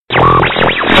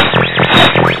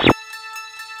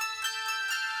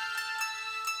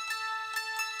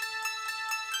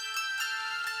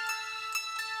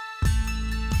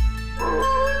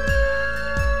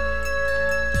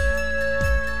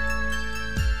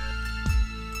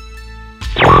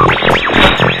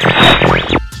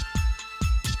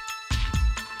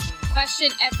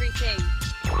question everything.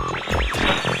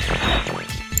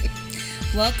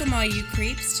 Welcome all you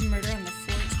creeps to Murder on the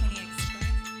 420 Express.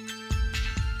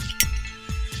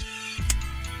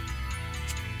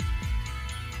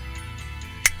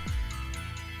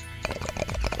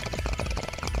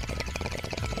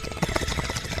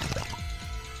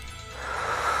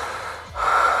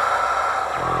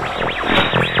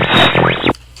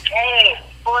 Hey,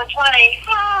 420.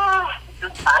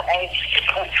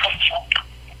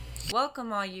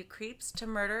 Welcome all you creeps to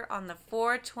Murder on the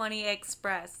 420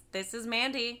 Express. This is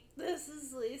Mandy. This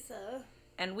is Lisa.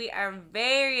 And we are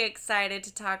very excited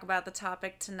to talk about the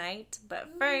topic tonight. But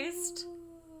first...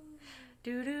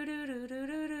 Oh,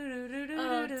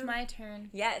 it's my turn.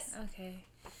 Yes. Okay.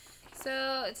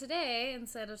 So today,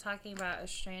 instead of talking about a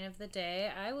strain of the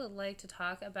day, I would like to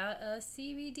talk about a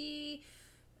CBD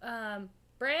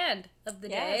brand of the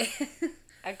day.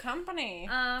 A company.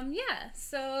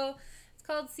 So it's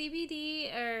called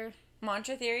CBD or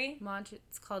Mantra Theory.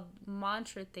 It's called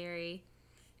Mantra Theory,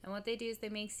 and what they do is they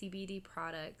make CBD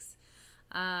products.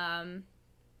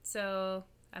 So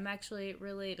I'm actually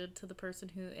related to the person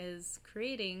who is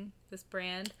creating this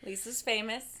brand. Lisa's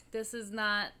famous. This is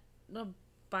not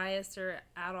biased or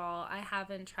at all. I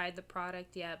haven't tried the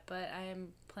product yet, but I am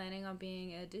planning on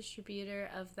being a distributor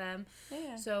of them.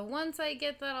 Yeah. So once I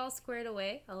get that all squared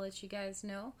away, I'll let you guys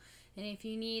know. And if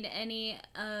you need any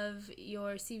of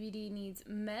your CBD needs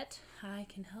met, I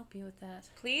can help you with that.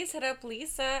 Please hit up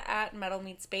Lisa at Metal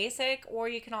Meets Basic, or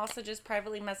you can also just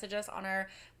privately message us on our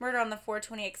Murder on the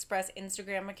 420 Express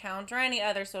Instagram account or any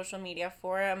other social media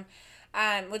forum.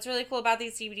 What's really cool about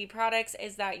these CBD products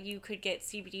is that you could get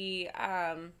CBD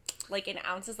like in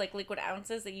ounces, like liquid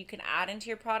ounces that you can add into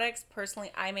your products.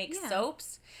 Personally, I make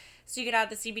soaps. So you could add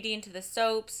the CBD into the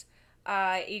soaps.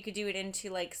 You could do it into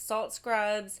like salt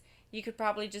scrubs. You could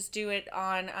probably just do it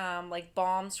on like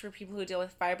balms for people who deal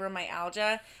with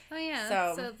fibromyalgia. Oh,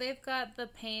 yeah. So they've got the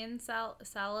pain salve.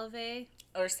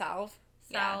 Or salve.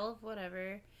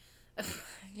 Whatever.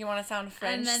 You want to sound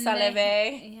French? Salve.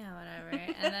 Whatever.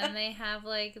 And then they have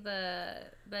like the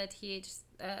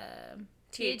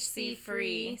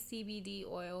THC-free CBD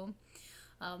oil.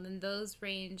 And those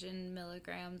range in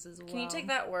milligrams as well. Can you take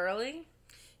that orally?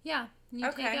 Yeah, you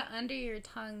take it under your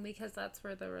tongue because that's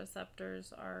where the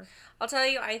receptors are. I'll tell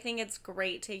you, I think it's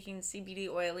great taking CBD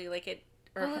oily, like it,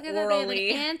 or look at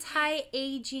orally. That,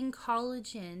 anti-aging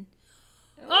collagen.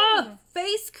 Oh,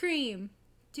 face cream.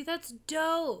 Dude, that's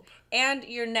dope. And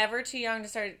you're never too young to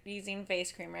start using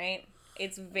face cream, right?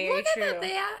 It's very true. Look at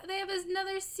that. They have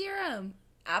another serum.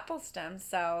 Apple stem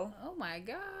cell. Oh my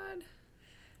god.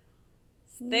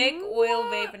 Thick oil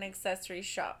vape and accessory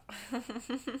shop.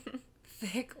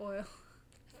 Thick oil.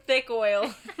 Thick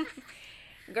oil.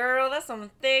 Girl, that's some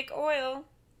thick oil.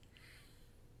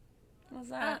 What's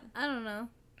that? I don't know.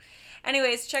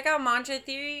 Anyways, check out Mantra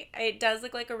Theory. It does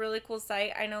look like a really cool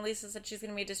site. I know Lisa said she's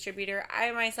going to be a distributor. I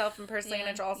myself am personally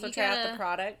going to also try out the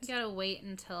product. You got to wait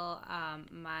until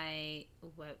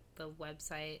the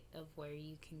website of where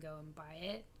you can go and buy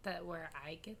it, where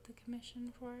I get the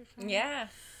commission for it from. Yeah.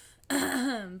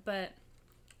 But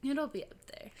it'll be up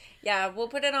there. Yeah, we'll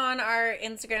put it on our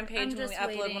Instagram page when we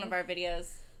upload one of our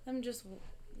videos. I'm just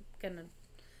gonna,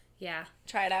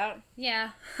 try it out.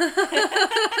 Yeah.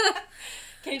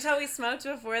 Can you tell we smoked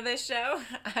before this show?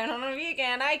 I don't know if you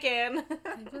can. I can.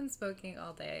 I've been smoking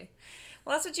all day.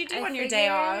 Well, that's what you do on your day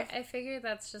off. I figure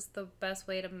that's just the best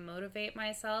way to motivate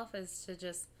myself is to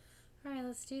just, all right,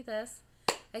 let's do this.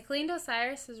 I cleaned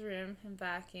Osiris's room and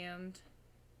vacuumed.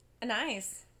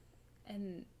 Nice.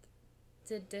 And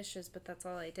did dishes, but that's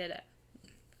all I did.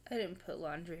 I didn't put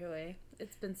laundry away.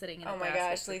 It's been sitting in a basket for 2 days. Oh my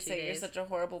gosh, Lisa, you're such a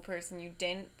horrible person. You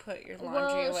didn't put your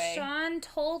laundry away. Sean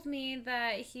told me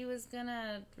that he was going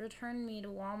to return me to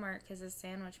Walmart because his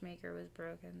sandwich maker was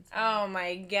broken. So. Oh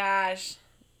my gosh.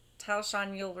 Tell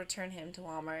Sean you'll return him to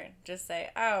Walmart. Just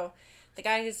say, oh, the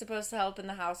guy who's supposed to help in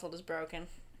the household is broken.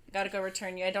 Gotta go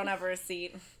return you. I don't have a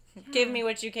receipt. Yeah. Give me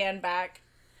what you can back.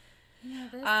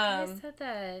 This guy said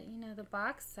that, the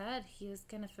box said he was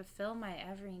going to fulfill my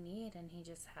every need, and he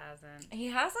just hasn't. He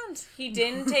hasn't. He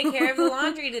didn't take care of the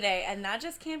laundry today, and that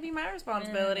just can't be my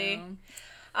responsibility.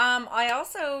 I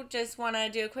also just want to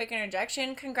do a quick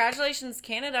interjection. Congratulations,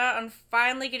 Canada, on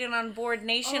finally getting on board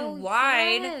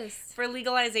nationwide for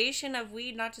legalization of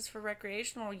weed, not just for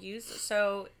recreational use.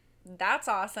 So that's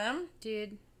awesome.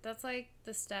 Dude, that's like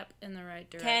the step in the right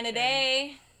direction.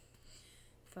 Canada.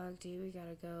 Fuck, dude, we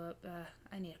gotta go up.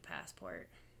 I need a passport.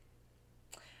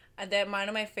 One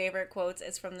of my favorite quotes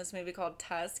is from this movie called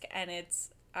Tusk, and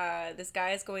it's this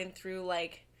guy is going through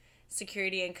like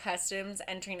security and customs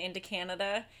entering into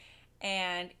Canada,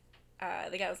 and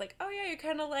the guy was like, oh yeah, you're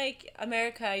kind of like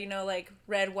America, you know, like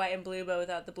red, white, and blue, but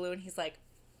without the blue. And he's like,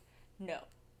 no,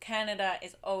 Canada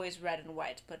is always red and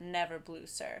white, but never blue,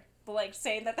 sir. But like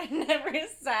saying that never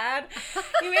is sad.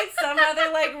 He made some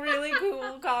other like really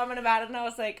cool comment about it, and I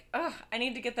was like, oh, I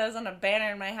need to get those on a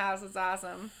banner in my house. It's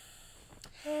awesome.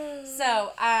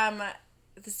 So,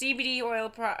 the CBD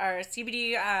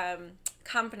CBD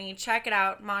company, check it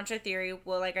out. Mantra Theory.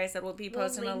 Well, like I said, we'll be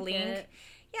posting a link. It.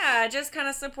 Yeah, just kind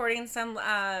of supporting some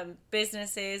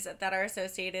businesses that are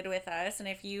associated with us. And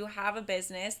if you have a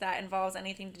business that involves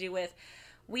anything to do with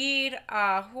weed,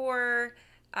 horror,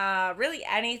 really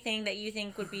anything that you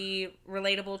think would be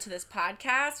relatable to this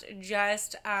podcast,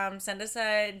 just send us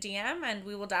a DM and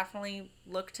we will definitely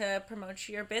look to promote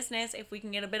your business if we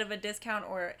can get a bit of a discount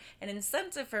or an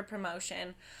incentive for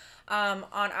promotion on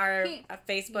our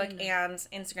Facebook and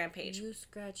Instagram page. You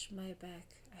scratch my back.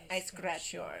 I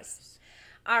scratch yours.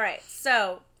 All right,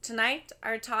 so tonight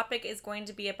our topic is going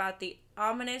to be about the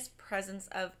ominous presence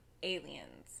of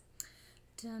aliens.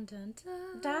 Dun, dun,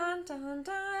 dun. Dun, dun,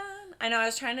 dun. I know, I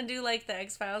was trying to do like the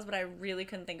X-Files, but I really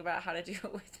couldn't think about how to do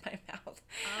it with my mouth.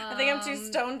 I think I'm too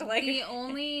stoned to like... The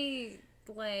only,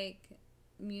 like,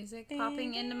 music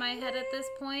popping into my head at this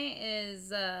point is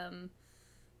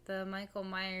the Michael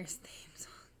Myers theme song.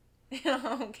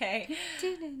 Okay.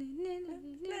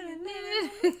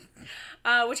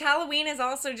 Which Halloween has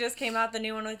also just came out, the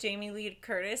new one with Jamie Lee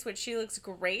Curtis, which she looks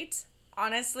great,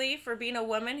 honestly, for being a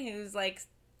woman who's like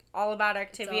all about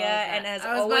Activia and has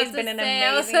always been an amazing...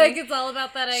 I was like, it's all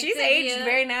about that Activia. She's aged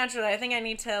very naturally. I think I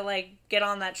need to like get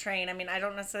on that train. I mean, I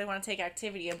don't necessarily want to take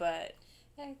Activia, but...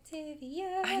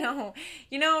 Activia. I know.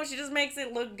 You know, she just makes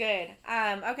it look good.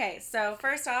 Okay, so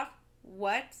first off,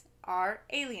 what are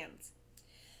aliens?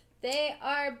 They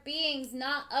are beings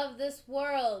not of this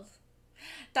world.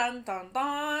 Dun, dun,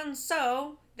 dun.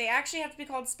 So, they actually have to be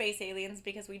called space aliens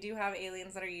because we do have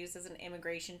aliens that are used as an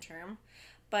immigration term.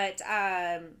 But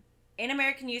in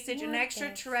American usage, an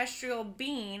extraterrestrial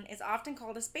being is often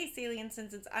called a space alien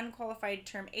since its unqualified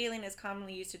term alien is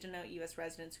commonly used to denote U.S.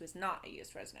 residents who is not a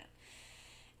U.S. resident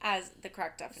as the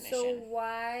correct definition.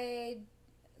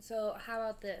 So how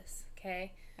about this,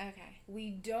 okay? Okay.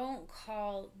 We don't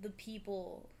call the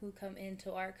people who come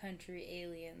into our country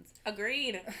aliens.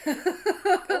 Agreed.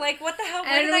 Like, what the hell?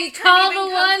 And we call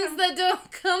the ones that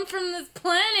don't come from this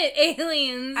planet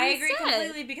aliens. I agree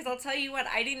completely because I'll tell you what,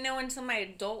 I didn't know until my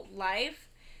adult life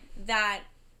that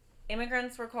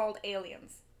immigrants were called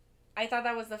aliens. I thought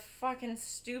that was the fucking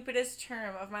stupidest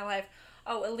term of my life.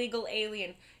 Oh, illegal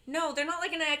alien. No, they're not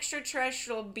like an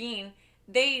extraterrestrial being.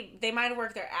 They might have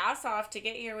worked their ass off to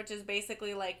get here, which is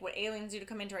basically like what aliens do to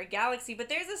come into our galaxy, but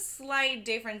there's a slight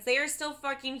difference. They are still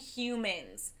fucking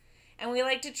humans, and we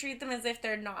like to treat them as if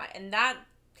they're not, and that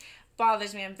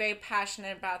bothers me. I'm very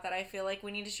passionate about that. I feel like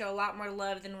we need to show a lot more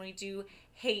love than we do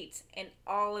hate in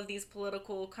all of these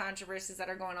political controversies that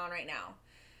are going on right now.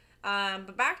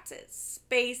 But back to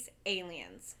space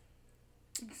aliens.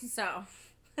 So...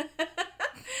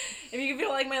 if you can feel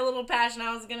like my little passion,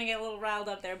 I was gonna get a little riled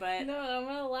up there, but no, I'm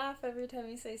gonna laugh every time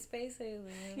you say space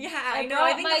alien. Yeah, I know.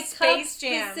 I think my Space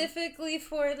Jam specifically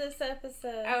for this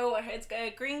episode. Oh, it's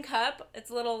a green cup. It's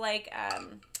a little like I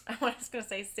was gonna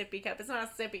say sippy cup. It's not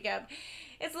a sippy cup.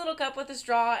 It's a little cup with a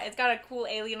straw. It's got a cool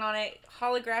alien on it,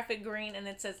 holographic green, and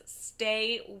it says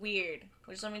 "Stay Weird,"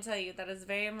 which let me tell you, that is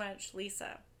very much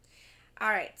Lisa.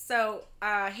 Alright, so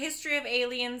history of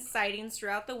aliens sightings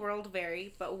throughout the world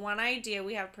vary, but one idea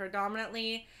we have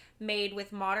predominantly made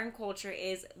with modern culture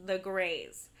is the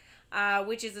Greys,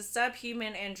 which is a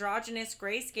subhuman, androgynous,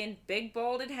 gray-skinned, big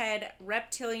balded head,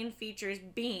 reptilian features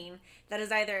being that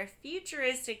is either a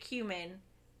futuristic human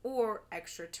or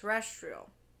extraterrestrial.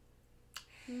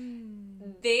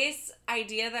 This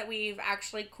idea that we've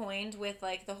actually coined with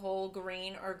like the whole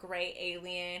green or gray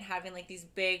alien having like these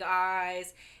big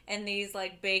eyes and these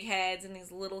like big heads and these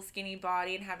little skinny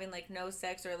body and having like no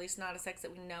sex, or at least not a sex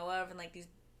that we know of, and like these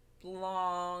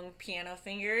long piano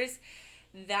fingers,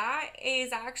 that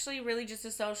is actually really just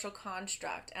a social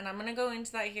construct, and I'm going to go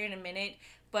into that here in a minute.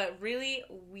 But really,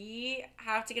 we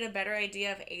have to get a better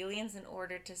idea of aliens in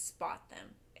order to spot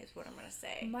them, is what I'm going to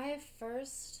say. My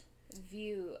first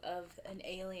view of an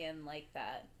alien like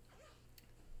that,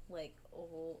 like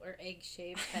oval or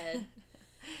egg-shaped head.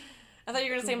 I thought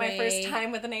you were going to say my first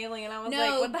time with an alien. I was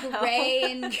like, what the hell? Gray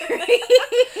and green.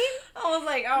 I was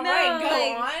like, all right,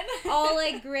 go on. All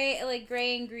like gray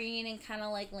and green and kind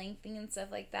of like lengthy and stuff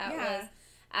like that. Yeah. Was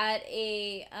at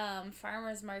a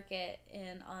farmer's market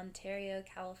in Ontario,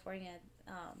 California,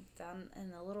 down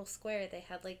in a little square. They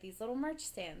had like these little merch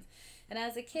stands. And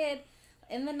as a kid,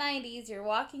 in the 90s, you're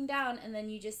walking down and then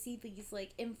you just see these,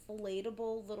 like,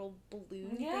 inflatable little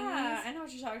balloon Yeah, thingies. I know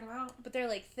what you're talking about. But they're,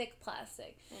 like, thick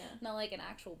plastic. Yeah. Not like an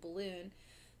actual balloon.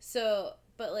 So,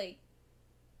 but, like,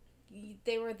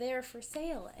 they were there for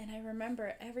sale. And I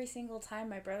remember every single time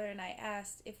my brother and I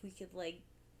asked if we could, like,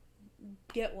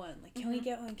 get one. Like, can we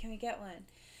get one? Can we get one?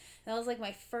 That was, like,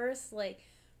 my first, like,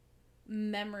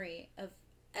 memory of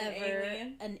ever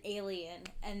an alien.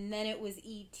 And then it was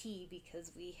E.T.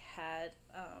 because we had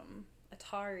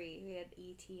Atari. We had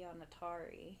E.T. on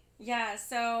Atari. Yeah,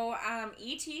 so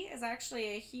E.T. is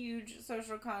actually a huge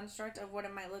social construct of what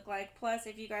it might look like. Plus,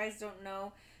 if you guys don't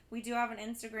know, we do have an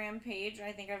Instagram page.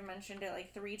 I think I've mentioned it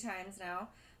like 3 times now.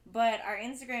 But our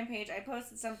Instagram page, I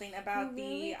posted something about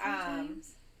Really? 3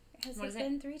 times? Has it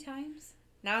been 3 times?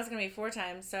 Now it's going to be 4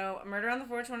 times. So, Murder on the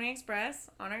 420 Express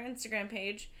on our Instagram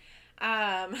page.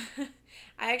 I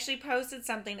actually posted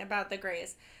something about the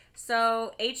Greys.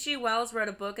 So, H.G. Wells wrote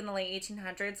a book in the late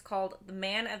 1800s called The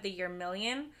Man of the Year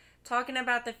Million, talking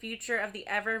about the future of the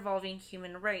ever-evolving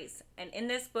human race. And in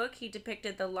this book, he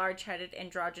depicted the large-headed,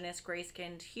 androgynous,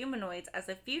 gray-skinned humanoids as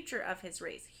the future of his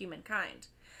race, humankind.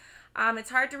 It's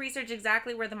hard to research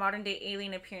exactly where the modern-day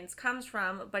alien appearance comes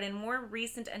from, but in more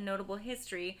recent and notable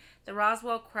history, the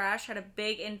Roswell crash had a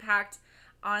big impact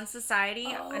on society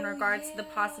in regards to the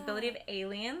possibility of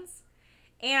aliens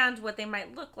and what they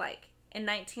might look like. In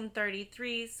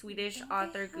 1933, Swedish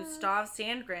author Gustav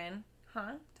Sandgren...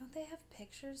 Huh? Don't they have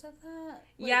pictures of that?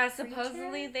 Like, yeah,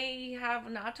 supposedly they have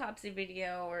an autopsy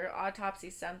video or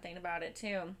autopsy something about it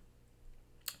too.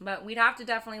 But we'd have to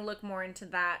definitely look more into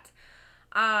that.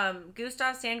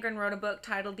 Gustav Sandgren wrote a book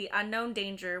titled The Unknown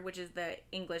Danger, which is the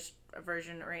English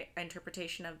version or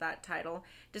interpretation of that title,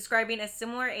 describing a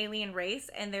similar alien race,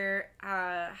 and there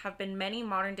have been many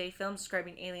modern-day films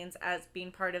describing aliens as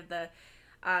being part of the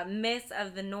myths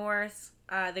of the Norse,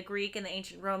 the Greek, and the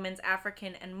ancient Romans,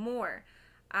 African, and more.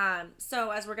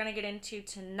 So as we're going to get into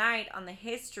tonight on the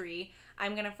history,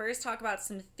 I'm going to first talk about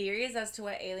some theories as to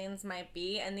what aliens might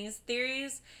be, and these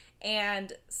theories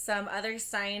and some other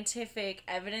scientific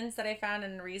evidence that I found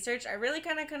in research are really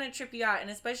kind of trip you out, and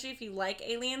especially if you like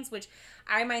aliens, which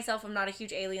I myself am not a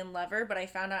huge alien lover, but I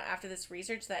found out after this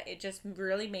research that it just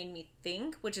really made me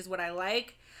think, which is what I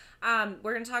like.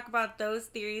 We're going to talk about those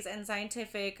theories and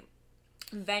scientific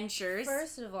ventures.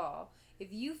 First of all,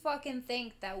 if you fucking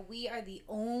think that we are the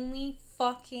only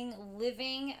fucking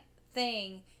living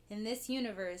thing in this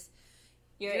universe,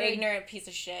 you're an ignorant piece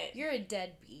of shit. You're a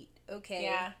deadbeat, okay?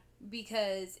 Yeah.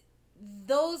 Because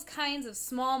those kinds of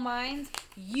small minds,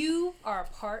 you are a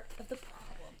part of the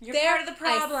problem. You're part of the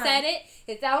problem. I said it.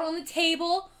 It's out on the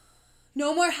table.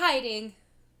 No more hiding.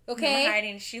 Okay? No more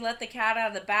hiding. She let the cat out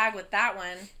of the bag with that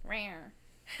one. Rare.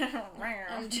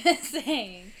 I'm just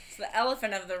saying. It's the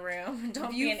elephant of the room.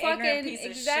 Don't be an fucking, ignorant piece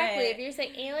of exactly. shit. If you're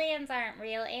saying aliens aren't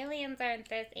real, aliens aren't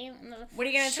this. What are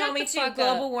you going to tell me too?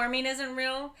 Global warming isn't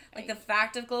real? Like the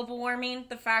fact of global warming?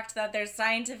 The fact that there's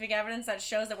scientific evidence that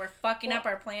shows that we're fucking up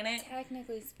our planet?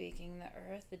 Technically speaking, the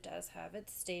Earth does have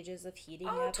its stages of heating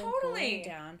up and totally. cooling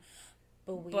down.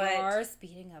 But we are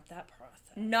speeding up that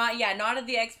process. Not at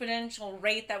the exponential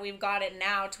rate that we've got it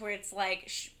now, to where it's like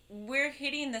we're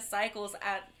hitting the cycles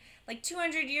at like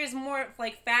 200 years more,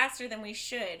 like faster than we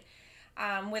should,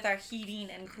 with our heating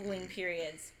and cooling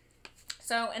periods.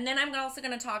 So, and then I'm also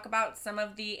going to talk about some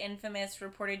of the infamous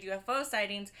reported UFO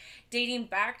sightings dating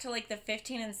back to like the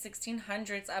 15 and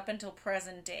 1600s up until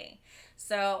present day.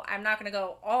 So I'm not going to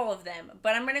go all of them,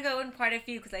 but I'm going to go in quite a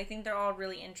few because I think they're all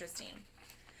really interesting.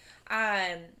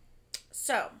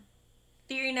 So,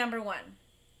 theory number 1.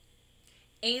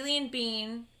 Aliens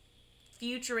being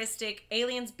futuristic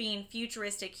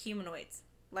humanoids.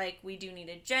 Like, we do need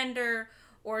a gender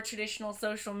or traditional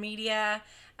social media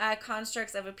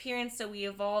constructs of appearance, so we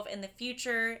evolve in the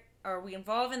future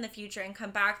and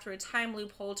come back through a time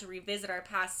loophole to revisit our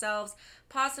past selves,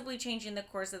 possibly changing the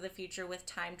course of the future with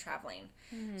time traveling.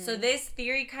 Mm-hmm. So this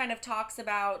theory kind of talks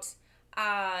about...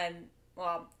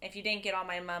 well, if you didn't get all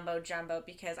my mumbo jumbo,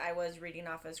 because I was reading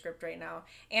off a script right now,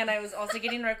 and I was also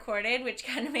getting recorded, which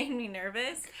kind of made me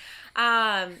nervous.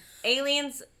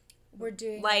 Aliens, we're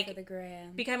doing like, it for the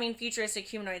gram. Becoming futuristic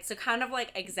humanoids. So kind of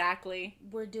like exactly.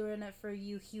 We're doing it for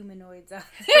you humanoids out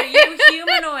there. For you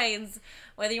humanoids,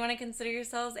 whether you want to consider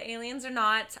yourselves aliens or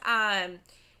not.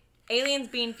 Aliens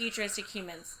being futuristic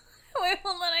humans. Wait,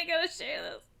 hold on, I gotta share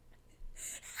this.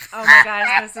 Oh my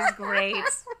gosh, this is great.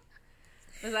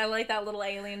 I like that little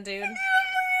alien dude.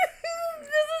 This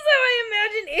is how I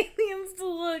imagine aliens to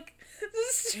look.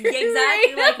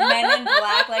 Exactly, like Men in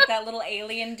Black, like that little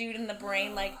alien dude in the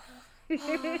brain, like, oh. He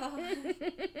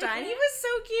was so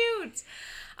cute.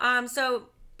 So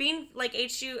being, like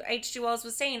H.G. Wells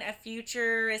was saying, a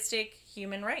futuristic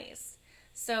human race.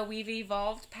 So we've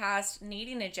evolved past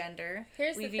needing a gender.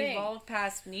 Here's the we've thing. evolved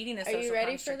past needing a Are social you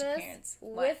ready for construct of this? parents.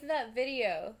 With that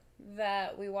video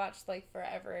that we watched like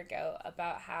forever ago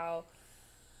about how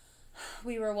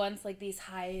we were once like these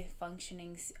high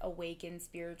functioning awakened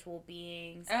spiritual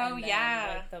beings. Oh, and then,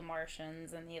 yeah. like the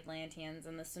Martians and the Atlanteans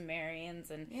and the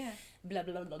Sumerians and Yeah. blah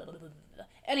blah blah blah blah. Blah.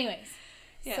 Anyways,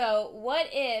 Yeah. so what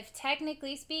if,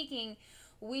 technically speaking,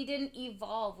 we didn't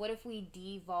evolve? What if we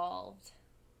devolved?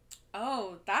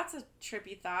 Oh, that's a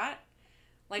trippy thought.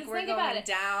 Like, 'Cause we're think about going it.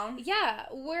 down. Yeah,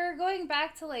 we're going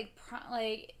back to like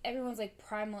like everyone's like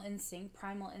primal instinct.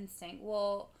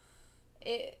 Well,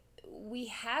 we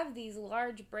have these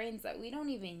large brains that we don't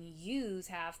even use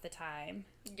half the time,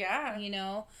 Yeah. you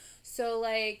know? So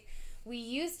like we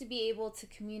used to be able to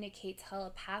communicate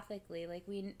telepathically, like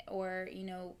or you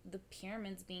know, the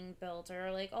pyramids being built,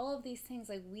 or like all of these things,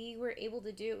 like we were able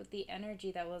to do it with the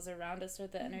energy that was around us, or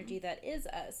the energy that is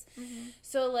us.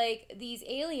 So like these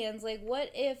aliens, like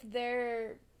what if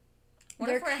they're What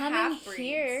they're if we're coming half-breeds?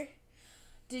 here?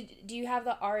 Do you have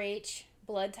the RH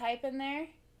blood type in there?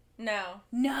 No.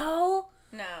 No.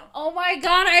 No. Oh my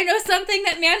god, I know something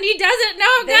that Mandy doesn't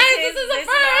know, guys. This is a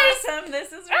first. awesome.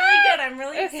 This is really good. I'm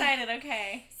really Okay. excited.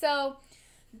 Okay. So,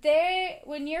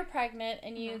 when you're pregnant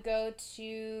and you go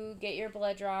to get your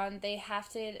blood drawn, they have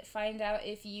to find out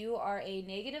if you are a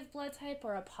negative blood type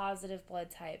or a positive blood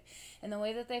type. And the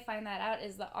way that they find that out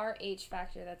is the RH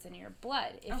factor that's in your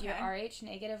blood. If you're Okay. RH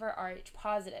negative or RH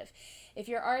positive. If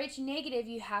you're RH negative,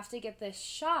 you have to get this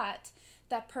shot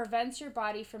that prevents your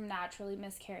body from naturally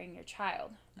miscarrying your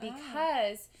child.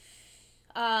 Because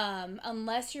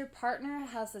unless your partner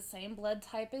has the same blood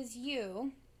type as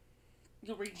you,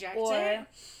 You'll reject or it?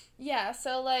 yeah,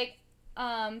 so like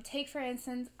take for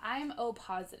instance, I'm O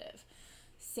positive.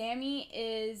 Sammy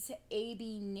is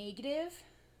AB negative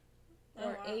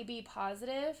or Oh, wow. AB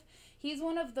positive. He's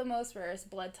one of the most rarest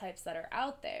blood types that are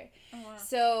out there. Oh, wow.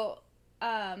 So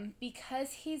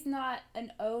because he's not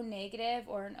an O negative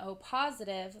or an O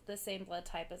positive, the same blood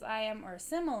type as I am or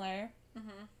similar,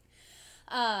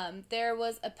 there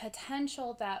was a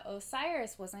potential that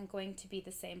Osiris wasn't going to be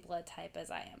the same blood type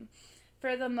as I am.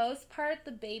 For the most part,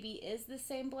 the baby is the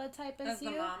same blood type as the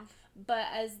you. mom. But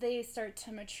as they start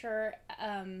to mature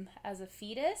as a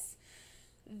fetus,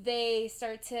 they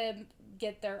start to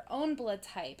get their own blood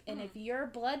type. And if your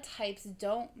blood types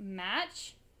don't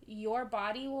match, your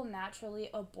body will naturally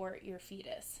abort your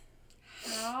fetus.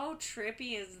 How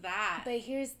trippy is that? But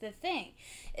here's the thing,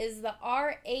 is the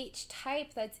RH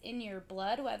type that's in your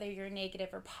blood, whether you're negative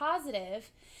or positive,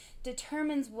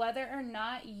 determines whether or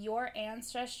not your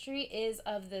ancestry is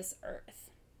of this earth.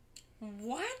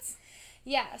 What?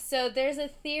 Yeah, so there's a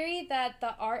theory that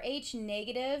the RH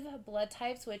negative blood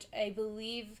types, which I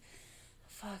believe,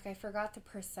 I forgot the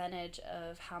percentage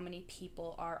of how many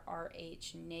people are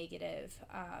RH negative,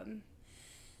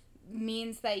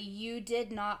 means that you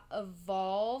did not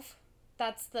evolve.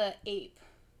 That's the ape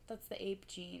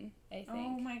gene, I think.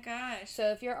 Oh my gosh.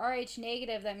 So if you're RH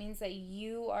negative, that means that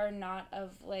you are not of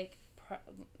like,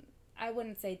 I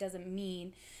wouldn't say doesn't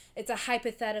mean, it's a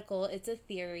hypothetical, it's a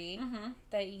theory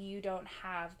that you don't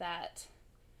have that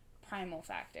primal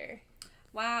factor.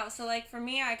 Wow. So like for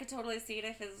me, I could totally see it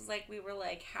if it was like we were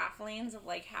like halflings of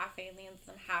like half aliens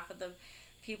and half of the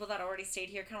people that already stayed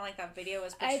here, kind of like that video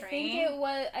was portraying.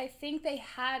 I think they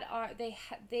had,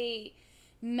 they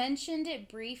mentioned it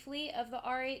briefly of the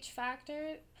RH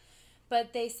factor,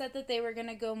 but they said that they were going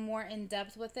to go more in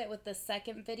depth with it with the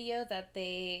second video that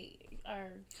they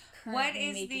are currently What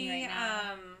is making the right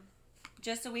now.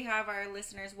 just so we have our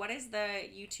listeners, what is the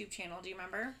YouTube channel? Do you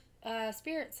remember?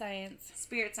 Spirit Science.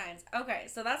 Spirit Science. Okay,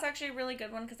 so that's actually a really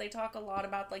good one because they talk a lot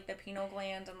about like the pineal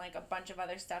gland and like a bunch of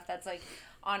other stuff that's like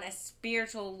on a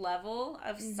spiritual level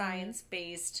of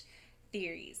science-based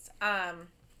theories.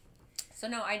 So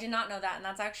no, I did not know that, and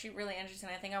that's actually really interesting.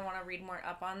 I think I want to read more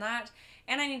up on that,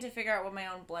 and I need to figure out what my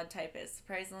own blood type is.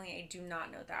 Surprisingly, I do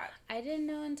not know that. I didn't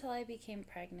know until I became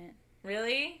pregnant.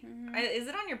 Really? Is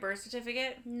it on your birth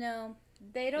certificate? No,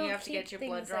 they don't. You have to keep get your things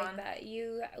blood drawn? like that.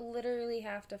 You literally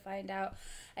have to find out.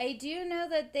 I do know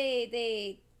that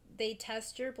they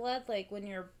test your blood like when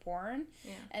you're born,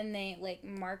 and they like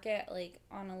mark it like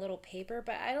on a little paper.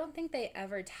 But I don't think they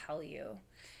ever tell you.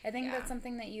 I think that's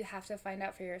something that you have to find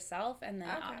out for yourself, and then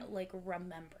like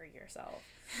remember yourself.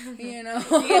 You know,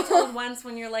 You get told once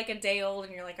when you're like a day old,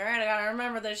 and you're like, all right, I gotta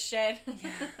remember this shit.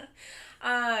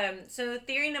 So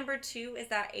theory number 2 is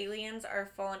that aliens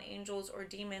are fallen angels or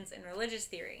demons in religious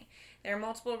theory. There are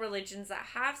multiple religions that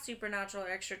have supernatural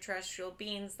or extraterrestrial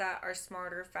beings that are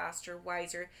smarter, faster,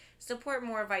 wiser, support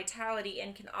more vitality,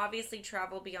 and can obviously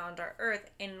travel beyond our Earth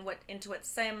into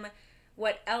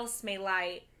what else may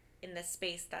lie in the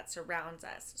space that surrounds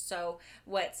us. So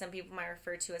what some people might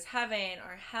refer to as heaven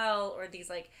or hell, or these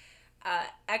like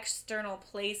external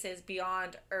places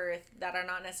beyond Earth that are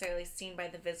not necessarily seen by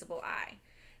the visible eye.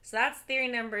 So that's theory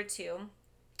number 2,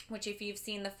 which if you've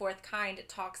seen The Fourth Kind, it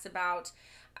talks about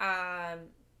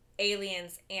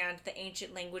aliens and the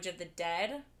ancient language of the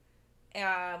dead,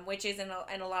 which is in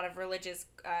a lot of religious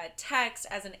texts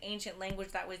as an ancient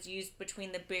language that was used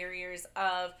between the barriers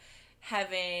of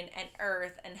heaven and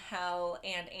earth and hell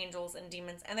and angels and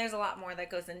demons. And there's a lot more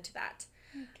that goes into that.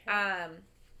 Okay.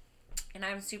 And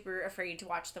I'm super afraid to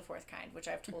watch The Fourth Kind, which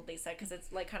I've told Lisa, because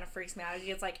it's like kind of freaks me out.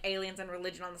 It's like aliens and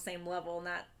religion on the same level, and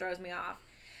that throws me off.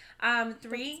 3.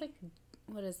 That's like,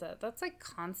 what is that? That's like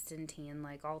Constantine,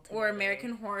 like all together. Or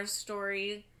American Horror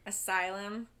Story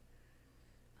Asylum.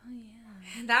 Oh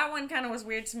yeah. That one kind of was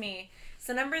weird to me.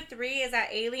 So number 3 is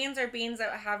that aliens are beings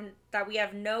that we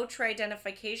have no true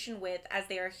identification with, as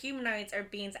they are humanoids or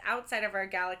beings outside of our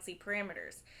galaxy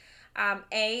parameters.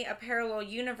 A parallel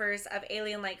universe of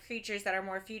alien-like creatures that are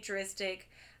more futuristic.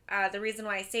 The reason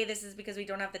why I say this is because we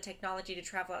don't have the technology to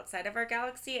travel outside of our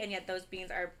galaxy, and yet those beings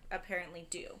are apparently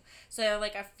do. So they're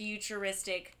like a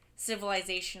futuristic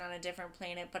civilization on a different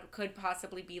planet, but could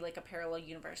possibly be like a parallel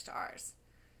universe to ours.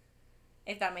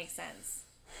 If that makes sense.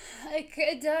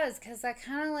 It does, because that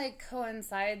kind of like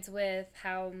coincides with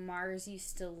how Mars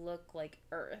used to look like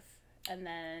Earth. And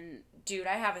then... Dude,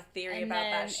 I have a theory about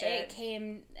that shit.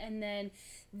 And then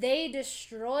they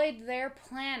destroyed their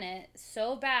planet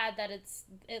so bad that it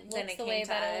looks the way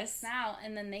that it looks now.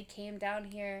 And then they came down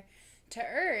here to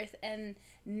Earth. And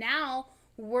now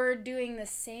we're doing the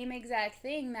same exact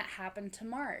thing that happened to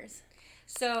Mars.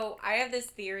 So I have this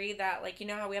theory that, like, you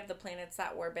know how we have the planets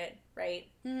that orbit, right?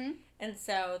 Mm-hmm. And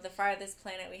so the farthest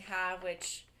planet we have,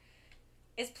 which...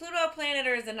 Is Pluto a planet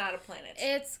or is it not a planet?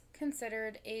 It's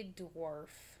considered a dwarf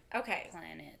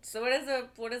planet. So what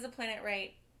is a planet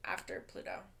right after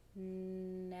Pluto?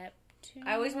 Neptune?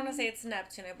 I always want to say it's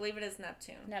Neptune. I believe it is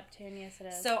Neptune. Neptune, yes it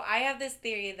is. So I have this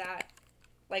theory that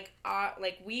like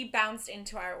we bounced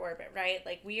into our orbit, right?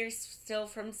 Like we are still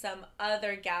from some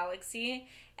other galaxy,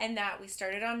 and that we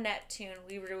started on Neptune,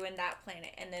 we ruined that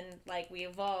planet, and then like we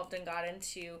evolved and got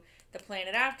into the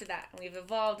planet after that, and we've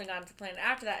evolved and gone to the planet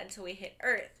after that until we hit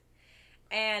Earth.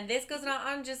 And this goes not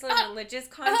on just like religious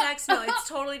context. No, it's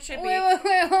totally trippy.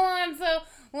 Wait, hold on. So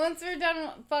once we're done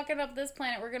fucking up this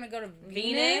planet, we're gonna go to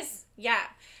Venus? Yeah.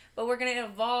 But we're gonna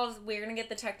evolve, we're gonna get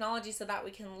the technology so that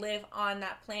we can live on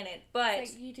that planet. But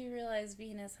like, you do realize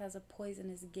Venus has a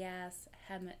poisonous gas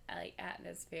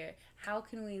atmosphere. How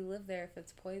can we live there if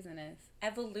it's poisonous?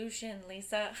 Evolution,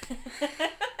 Lisa.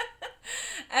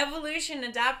 Evolution,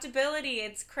 adaptability,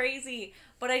 it's crazy.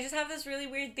 But I just have this really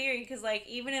weird theory, because like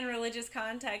even in religious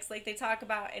context, like they talk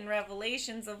about in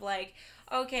Revelations of like,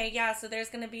 okay, yeah, so there's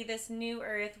going to be this new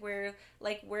earth where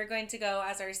like we're going to go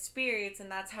as our spirits, and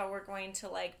that's how we're going to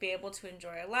like be able to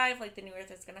enjoy our life. Like the new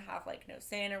earth is going to have like no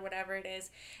sin or whatever it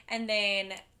is. And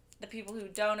then the people who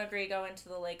don't agree go into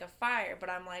the lake of fire. But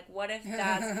I'm like, what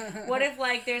if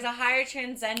like there's a higher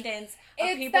transcendence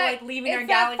of people like leaving our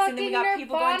galaxy, and then we got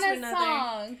people going to another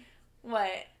song.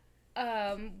 What?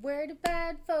 Where do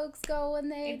bad folks go when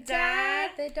they die?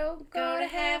 They don't go to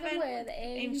heaven where the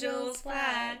angels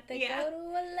fly. They go to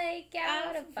a lake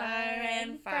out of fire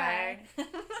and fire.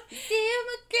 See them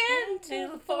again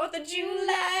till the 4th of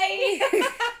July.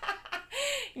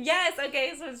 Yes,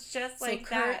 okay, so it's just like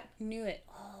Kurt that. Knew it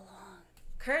all along.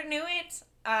 Kurt knew it.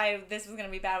 This was going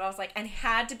to be bad. I was like, and he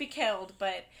had to be killed,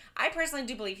 but I personally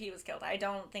do believe he was killed. I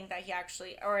don't think that he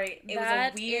actually, or it was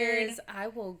a weird... I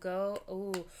will go,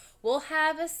 we'll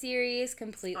have a series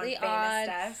completely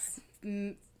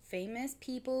on famous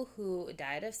people who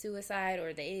died of suicide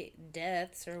or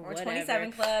deaths or whatever.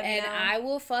 27 Club, and I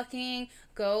will fucking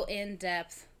go in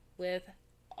depth with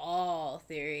all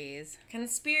theories.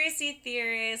 Conspiracy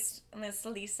theorist, Miss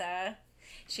Lisa.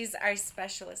 She's our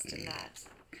specialist in that.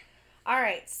 All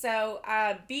right, so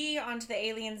B, onto the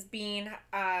aliens being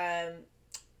of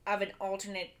an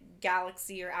alternate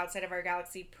galaxy or outside of our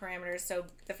galaxy parameters. So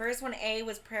the first one, A,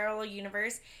 was parallel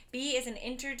universe. B is an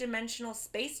interdimensional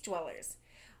space dwellers.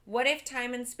 What if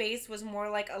time and space was more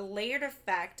like a layered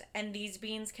effect, and these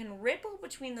beings can ripple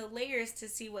between the layers to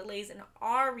see what lays in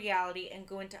our reality and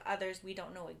go into others we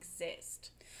don't know exist?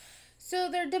 So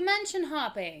they're dimension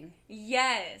hopping.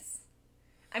 Yes.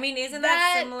 I mean, isn't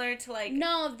that similar to like...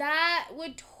 No, that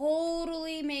would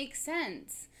totally make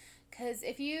sense. Because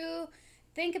if you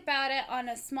think about it on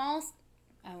a small,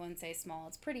 I wouldn't say small,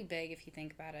 it's pretty big if you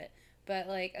think about it, but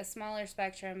like a smaller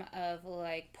spectrum of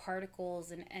like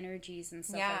particles and energies and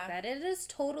stuff like that, it is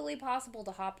totally possible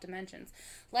to hop dimensions.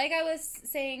 Like I was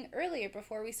saying earlier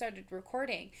before we started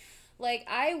recording, like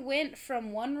I went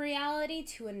from one reality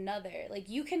to another. Like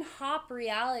you can hop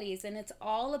realities, and it's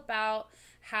all about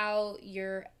how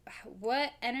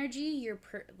what energy you're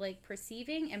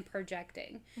perceiving and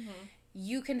projecting.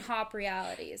 You can hop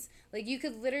realities. Like you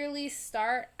could literally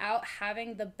start out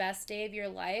having the best day of your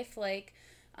life, like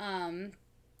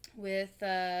with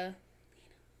how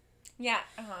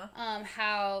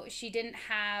she didn't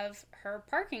have her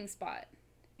parking spot.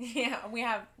 Yeah, we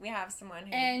have someone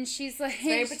who, and she's like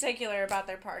very particular about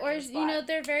their parking spot. You know,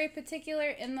 they're very particular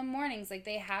in the mornings. Like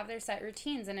they have their set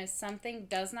routines, and if something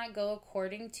does not go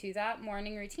according to that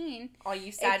morning routine, all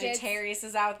you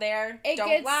Sagittariuses out there,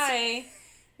 don't lie.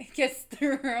 It gets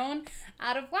thrown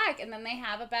out of whack, and then they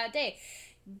have a bad day.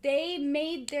 They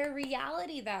made their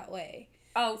reality that way.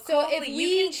 Oh, so if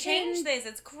you can change this,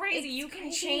 it's crazy. You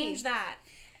can change that.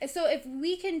 So if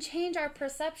we can change our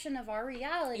perception of our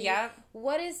reality,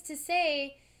 what is to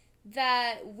say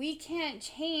that we can't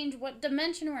change what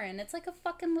dimension we're in? It's like a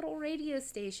fucking little radio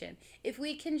station. If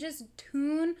we can just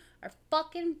tune our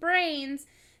fucking brains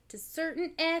to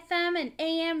certain FM and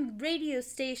AM radio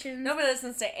stations. Nobody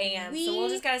listens to AM, so we'll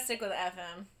just gotta stick with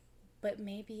FM. But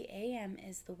maybe AM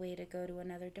is the way to go to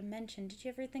another dimension. Did you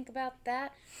ever think about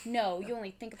that? No, you only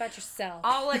think about yourself.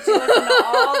 I'll let you listen to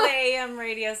all the AM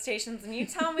radio stations, and you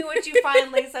tell me what you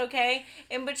find, Lisa, okay?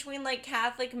 In between, like,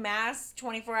 Catholic Mass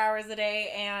 24 hours a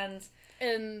day and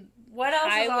what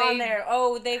else is on there?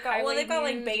 Oh, they've got like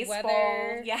baseball.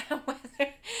 Weather. Yeah,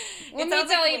 weather. Let me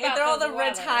tell you about they're all the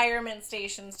weather. Retirement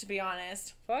stations, to be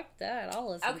honest. Fuck that. I'll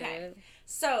listen to it.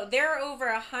 So there are over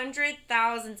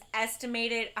 100,000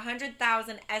 estimated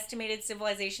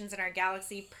civilizations in our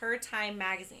galaxy per Time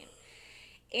magazine.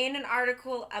 In an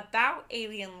article about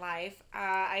alien life,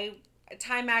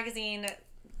 Time magazine,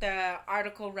 the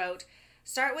article wrote,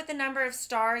 start with the number of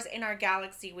stars in our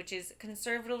galaxy, which is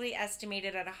conservatively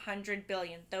estimated at 100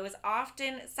 billion, though is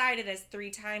often cited as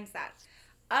 3 times that.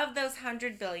 Of those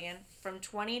 100 billion, from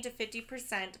 20 to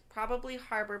 50% probably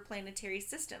harbor planetary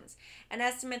systems, an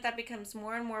estimate that becomes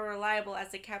more and more reliable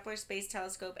as the Kepler Space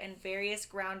Telescope and various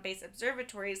ground-based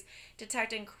observatories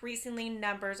detect increasingly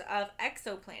numbers of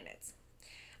exoplanets.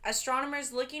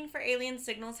 Astronomers looking for alien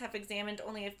signals have examined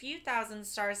only a few thousand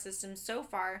star systems so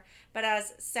far, but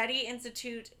as SETI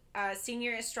Institute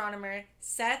senior astronomer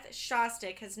Seth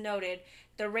Shostak has noted,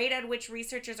 the rate at which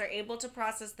researchers are able to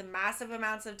process the massive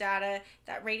amounts of data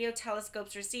that radio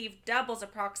telescopes receive doubles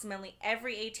approximately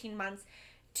every 18 months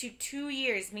to 2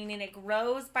 years, meaning it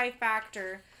grows by a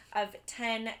factor of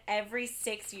 10 every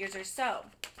 6 years or so.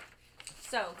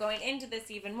 So, going into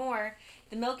this even more,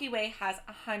 the Milky Way has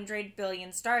 100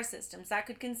 billion star systems that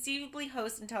could conceivably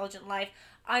host intelligent life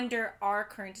under our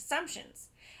current assumptions.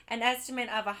 An estimate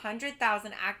of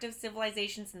 100,000 active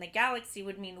civilizations in the galaxy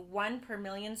would mean 1 per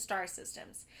million star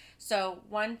systems. So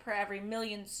 1 per every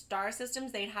million star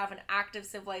systems, they'd have an active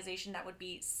civilization that would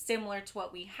be similar to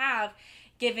what we have,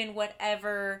 given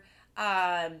whatever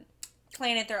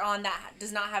planet they're on that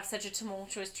does not have such a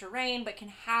tumultuous terrain but can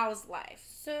house life.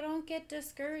 So don't get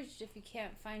discouraged if you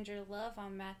can't find your love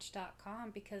on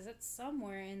Match.com, because it's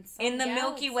somewhere in some In the galaxy.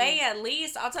 Milky Way, at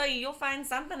least. I'll tell you, you'll find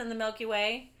something in the Milky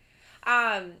Way.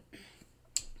 At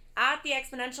the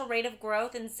exponential rate of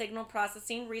growth in signal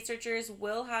processing, researchers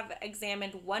will have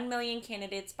examined 1 million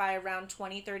candidates by around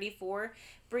 2034,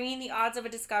 bringing the odds of a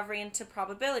discovery into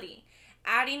probability.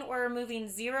 Adding or removing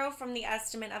 0 from the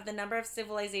estimate of the number of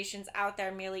civilizations out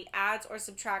there merely adds or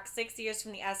subtracts 6 years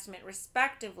from the estimate,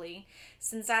 respectively,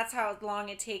 since that's how long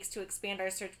it takes to expand our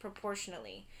search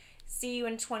proportionally. See you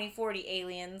in 2040,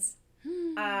 aliens.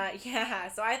 Yeah,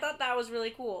 so I thought that was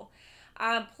really cool.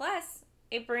 Plus,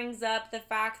 it brings up the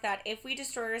fact that if we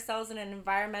destroy ourselves in an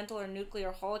environmental or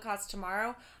nuclear holocaust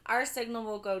tomorrow, our signal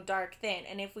will go dark then.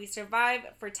 And if we survive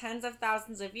for tens of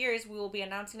thousands of years, we will be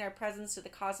announcing our presence to the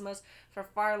cosmos for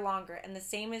far longer. And the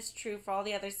same is true for all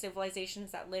the other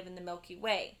civilizations that live in the Milky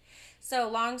Way. So,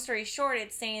 long story short,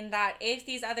 it's saying that if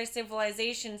these other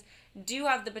civilizations do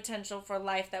have the potential for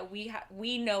life that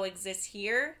we know exists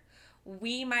here,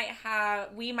 we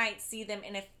might see them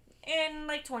in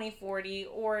like 2040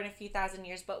 or in a few thousand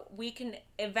years, but we can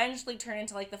eventually turn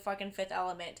into like the fucking Fifth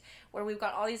Element, where we've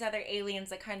got all these other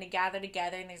aliens that kind of gather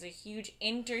together and there's a huge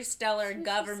interstellar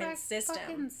government system.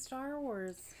 Fucking Star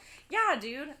Wars. Yeah,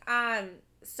 dude.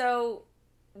 So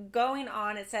going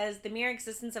on, it says the mere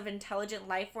existence of intelligent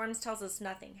life forms tells us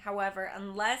nothing. However,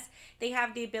 unless they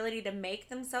have the ability to make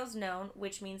themselves known,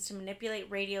 which means to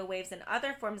manipulate radio waves and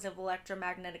other forms of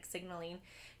electromagnetic signaling,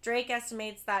 Drake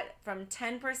estimates that from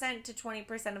 10% to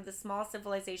 20% of the small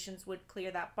civilizations would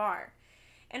clear that bar.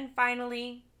 And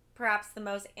finally, perhaps the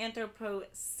most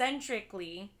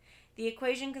anthropocentrically, the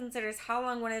equation considers how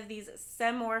long one of these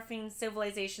semorphing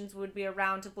civilizations would be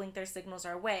around to blink their signals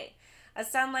our way. A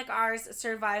sun like ours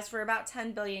survives for about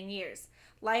 10 billion years.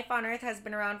 Life on Earth has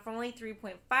been around for only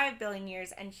 3.5 billion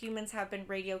years, and humans have been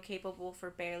radio capable for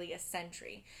barely a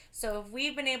century. So if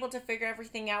we've been able to figure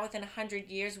everything out within 100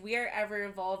 years, we are ever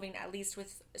evolving, at least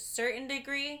with a certain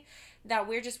degree, that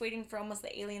we're just waiting for almost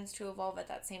the aliens to evolve at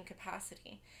that same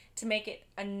capacity to make it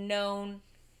a known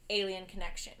alien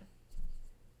connection.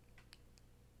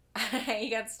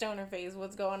 You got stoner face.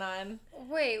 What's going on?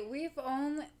 Wait, we've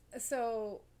only...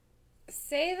 So...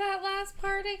 Say that last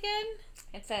part again?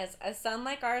 It says, a sun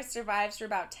like ours survives for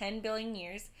about 10 billion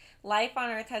years. Life on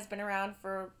Earth has been around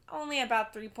for only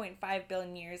about 3.5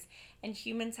 billion years, and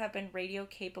humans have been radio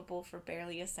capable for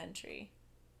barely a century.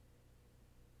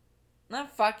 Isn't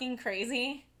that fucking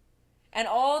crazy? And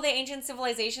all the ancient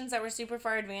civilizations that were super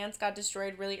far advanced got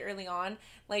destroyed really early on.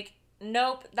 Like,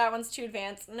 nope, that one's too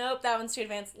advanced. Nope, that one's too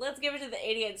advanced. Let's give it to the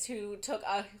idiots who took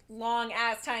a long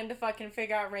ass time to fucking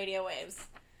figure out radio waves.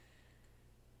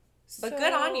 But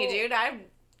good on you, dude. I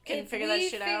couldn't figure that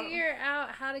shit out. If we figure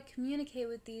out how to communicate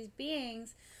with these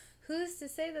beings, who's to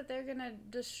say that they're gonna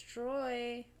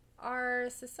destroy our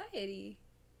society?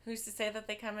 Who's to say that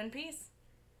they come in peace?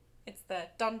 It's the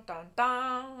dun dun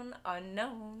dun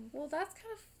unknown. Well, that's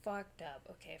kind of fucked up.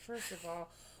 Okay, first of all,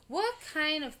 what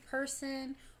kind of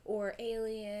person or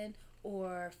alien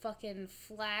or fucking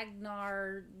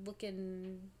Flagnar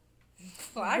looking...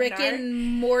 Rick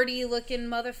and Morty looking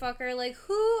motherfucker, like,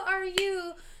 who are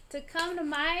you to come to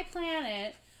my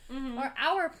planet or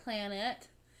our planet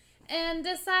and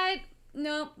decide,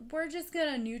 nope, we're just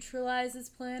gonna neutralize this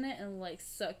planet and like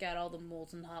suck out all the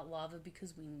molten hot lava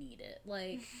because we need it?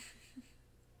 Like,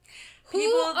 who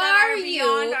are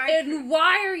you and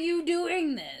why are you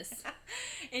doing this?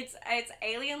 It's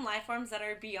alien life forms that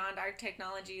are beyond our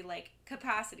technology like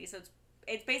capacity. So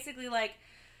it's basically like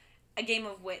a game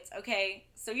of wits, okay?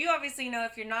 So you obviously know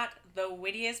if you're not the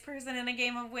wittiest person in a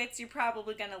game of wits, you're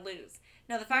probably going to lose.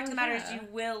 No, the fact of the matter is you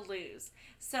will lose.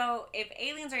 So if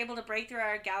aliens are able to break through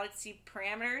our galaxy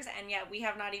parameters, and yet we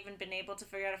have not even been able to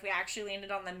figure out if we actually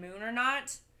landed on the moon or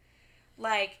not,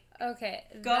 like... Okay,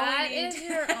 that is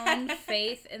your own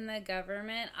faith in the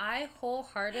government. I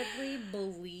wholeheartedly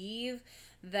believe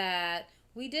that...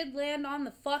 We did land on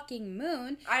the fucking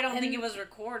moon. I don't think it was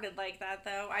recorded like that,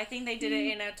 though. I think they did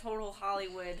it in a total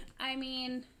Hollywood. I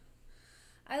mean,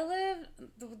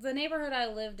 the neighborhood I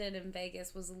lived in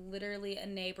Vegas was literally a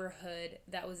neighborhood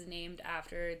that was named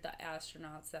after the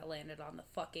astronauts that landed on the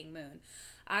fucking moon.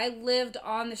 I lived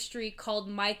on the street called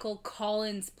Michael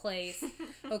Collins Place,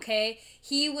 okay?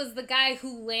 He was the guy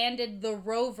who landed the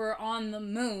rover on the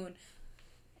moon.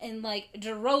 And, like,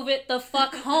 drove it the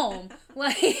fuck home.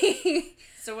 Like...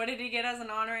 So what did he get as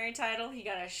an honorary title? He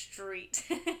got a street.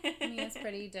 I mean, it's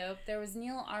pretty dope. There was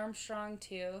Neil Armstrong,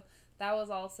 too. That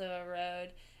was also a road.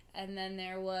 And then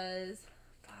there was...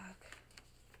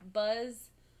 Buzz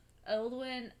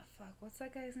Aldrin... what's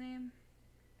that guy's name?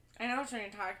 I know what you're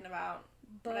talking about.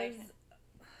 Buzz...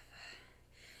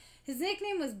 His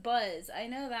nickname was Buzz. I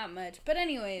know that much. But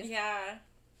anyways... Yeah.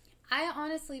 I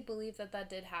honestly believe that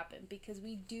did happen because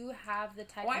we do have the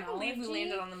technology. Well, I believe we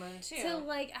landed on the moon too. To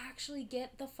like actually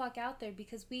get the fuck out there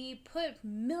because we put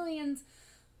we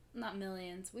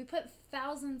put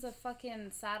thousands of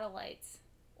fucking satellites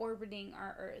orbiting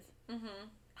our Earth. Mm-hmm.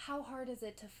 How hard is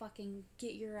it to fucking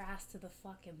get your ass to the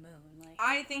fucking moon? Like,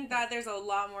 I think that there's a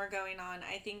lot more going on.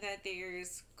 I think that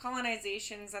there's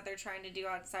colonizations that they're trying to do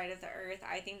outside of the Earth.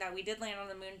 I think that we did land on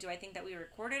the moon. Do I think that we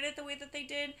recorded it the way that they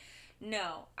did?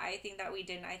 No, I think that we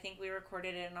didn't. I think we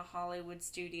recorded it in a Hollywood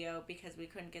studio because we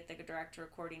couldn't get the direct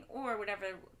recording, or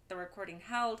whatever the recording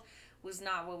held was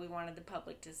not what we wanted the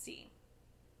public to see.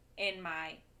 In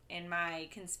my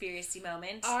conspiracy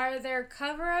moment. Are there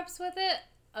cover-ups with it?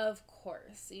 Of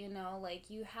course. You know, like,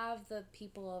 you have the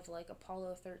people of, like,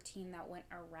 Apollo 13 that went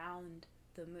around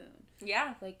the moon.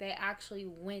 Yeah. Like, they actually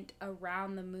went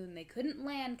around the moon. They couldn't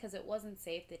land because it wasn't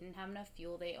safe. They didn't have enough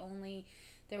fuel.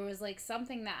 There was, like,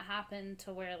 something that happened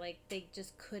to where, like, they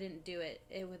just couldn't do it.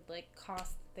 It would, like,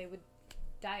 they would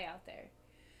die out there,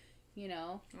 you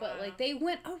know? But, like, they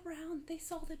went around. They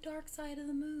saw the dark side of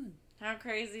the moon. How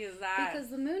crazy is that? Because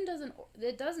the moon doesn't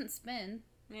spin.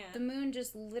 Yeah. The moon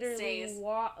just literally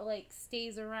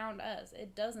stays around us.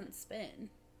 It doesn't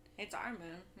spin. It's our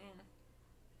moon.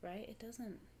 Yeah. Right? It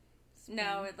doesn't. Spin.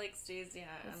 No, it like stays It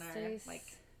on our stays like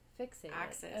fixated.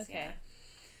 axis. Okay.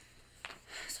 Yeah.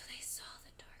 So they saw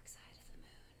the dark side of the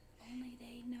moon. Only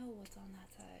they know what's on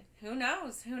that side. Who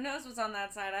knows? Who knows what's on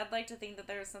that side? I'd like to think that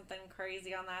there's something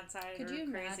crazy on that side. Could or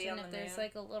you crazy imagine on if the there's moon.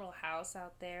 like a little house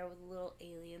out there with a little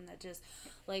alien that just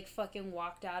like fucking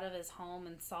walked out of his home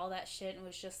and saw that shit and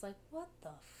was just like, what the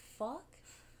fuck?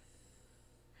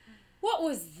 What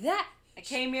was that? I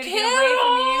came here to get away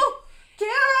from you.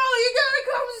 Carol, you gotta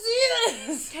come see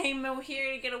this! Came over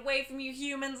here to get away from you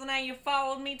humans, and now you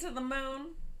followed me to the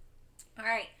moon.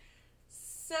 Alright.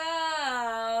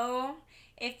 So,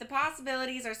 if the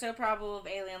possibilities are so probable of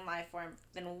alien life form,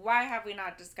 then why have we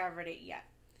not discovered it yet?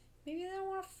 Maybe they don't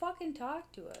want to fucking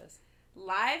talk to us.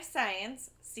 Live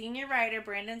Science senior writer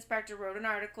Brandon Spector wrote an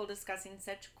article discussing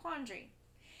such quandary.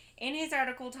 In his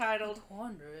article titled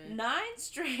Nine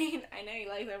Strange... I know you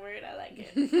like that word. I like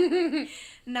it.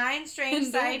 9 strange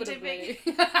scientific...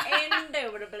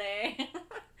 Indubitably.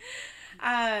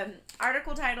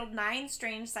 Article titled 9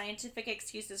 strange scientific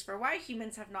excuses for why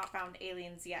humans have not found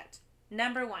aliens yet.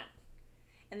 Number 1.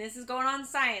 And this is going on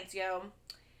science, yo.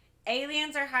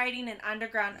 Aliens are hiding in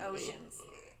underground oceans.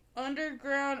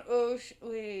 Underground ocean...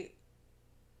 Wait...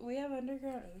 We have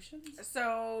underground oceans?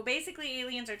 So, basically,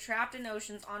 aliens are trapped in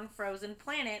oceans on frozen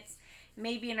planets,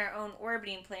 maybe in our own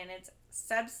orbiting planets,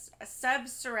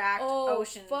 sub-Saharan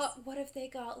oceans. What if they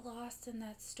got lost in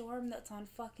that storm that's on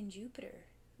fucking Jupiter?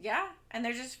 Yeah, and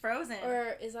they're just frozen.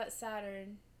 Or is that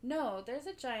Saturn? No, there's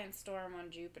a giant storm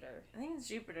on Jupiter. I think it's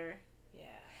Jupiter. Yeah.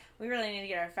 We really need to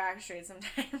get our facts straight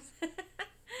sometimes.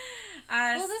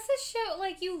 Well, this is shit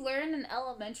like you learn in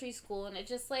elementary school, and it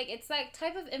just like it's that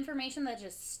type of information that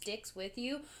just sticks with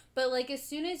you. But like as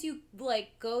soon as you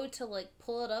like go to like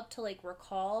pull it up to like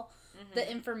recall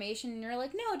the information, and you're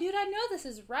like, no, dude, I know this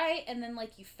is right, and then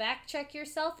like you fact check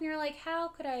yourself, and you're like, how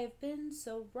could I have been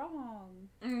so wrong?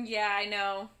 Yeah, I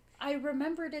know. I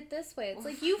remembered it this way. It's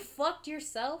like you fucked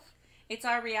yourself. It's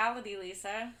our reality,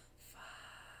 Lisa.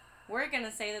 We're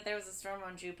gonna say that there was a storm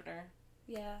on Jupiter.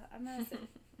 Yeah, I'm gonna say.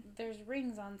 There's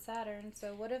rings on Saturn,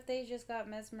 so what if they just got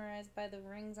mesmerized by the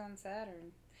rings on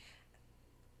Saturn?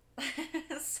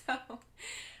 So,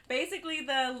 basically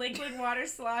the liquid water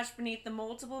slosh beneath the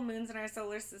multiple moons in our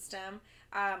solar system,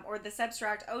 or the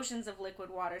substract oceans of liquid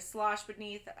water slosh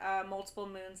beneath multiple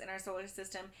moons in our solar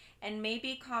system, and may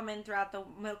be common throughout the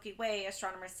Milky Way,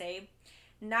 astronomers say.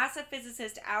 NASA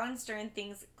physicist Alan Stern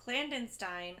thinks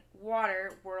clandestine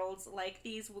water worlds like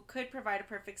these could provide a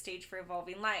perfect stage for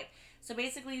evolving life. So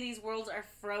basically these worlds are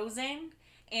frozen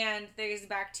and there's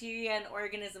bacteria and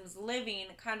organisms living,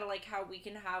 kind of like how we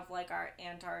can have like our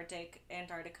Antarctica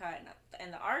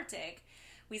and the Arctic.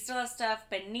 We still have stuff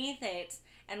beneath it,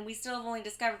 and we still have only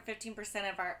discovered 15%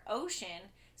 of our ocean.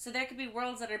 So there could be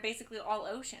worlds that are basically all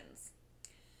oceans.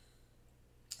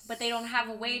 But they don't have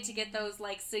a way to get those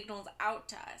like signals out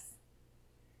to us.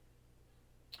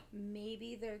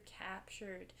 Maybe they're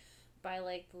captured by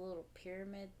like the little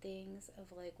pyramid things of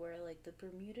like where like the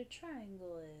Bermuda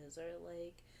Triangle is, or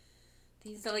like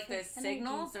these. So like the different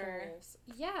signals, energy or pools.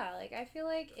 Yeah, like I feel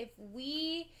like if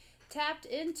we tapped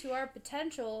into our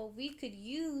potential, we could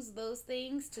use those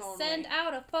things to send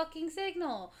out a fucking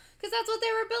signal. Because that's what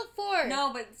they were built for.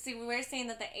 No, but see, we're saying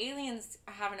that the aliens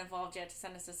haven't evolved yet to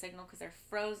send us a signal because they're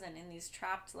frozen in these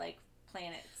trapped, like,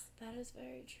 planets. That is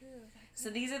very true. So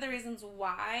these are the reasons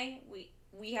why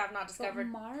we have not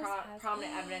discovered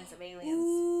prominent evidence of aliens.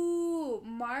 Ooh,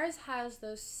 Mars has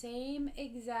those same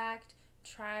exact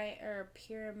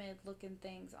pyramid looking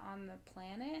things on the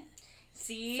planet.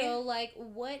 See? So, like,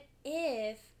 what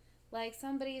if, like,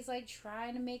 somebody's, like,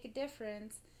 trying to make a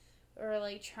difference or,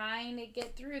 like, trying to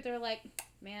get through? They're like,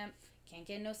 man, can't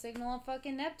get no signal on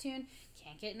fucking Neptune.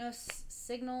 Can't get no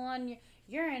signal on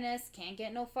Uranus. Can't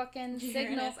get no fucking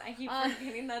signal. I keep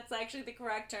forgetting that's actually the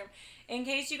correct term. In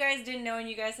case you guys didn't know and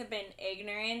you guys have been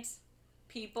ignorant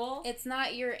people. It's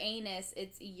not Uranus.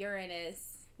 It's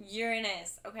Uranus.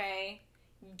 Uranus, okay?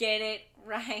 Get it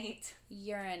right.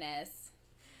 Uranus.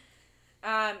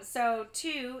 So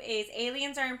 2 is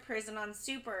aliens are imprisoned on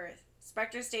super Earth.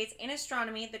 Spector states, in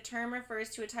astronomy, the term refers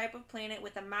to a type of planet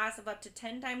with a mass of up to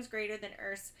 10 times greater than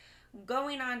Earth's.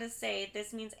 Going on to say,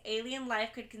 this means alien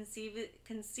life could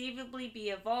conceivably be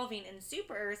evolving in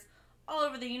super Earths all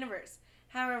over the universe.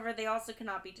 However, they also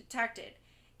cannot be detected.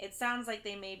 It sounds like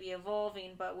they may be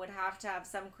evolving, but would have to have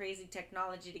some crazy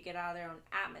technology to get out of their own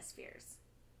atmospheres.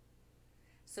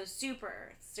 So super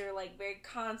Earths, they're like very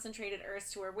concentrated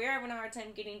Earths to where we're having a hard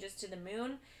time getting just to the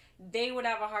moon. They would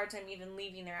have a hard time even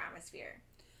leaving their atmosphere.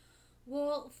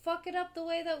 Well, fuck it up the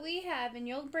way that we have and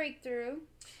you'll break through.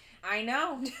 I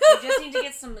know. They just need to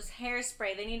get some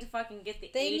hairspray. They need to fucking get the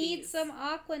 80s. They need some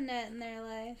Aquanet in their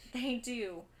life. They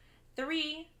do.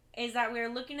 3 is that we are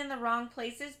looking in the wrong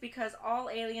places because all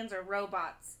aliens are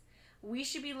robots. We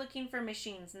should be looking for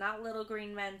machines, not little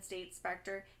green men, states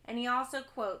Spectre. And he also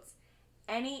quotes,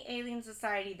 any alien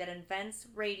society that invents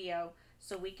radio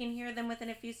so we can hear them within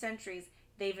a few centuries,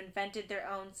 they've invented their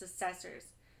own successors.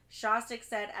 Shostak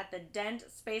said at the Dent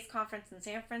Space Conference in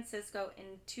San Francisco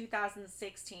in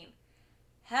 2016.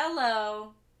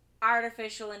 Hello,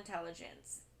 artificial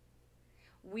intelligence.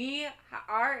 We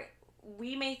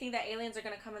may think that aliens are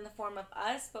going to come in the form of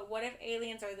us, but what if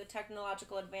aliens are the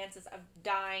technological advances of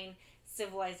dying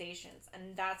civilizations?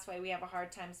 And that's why we have a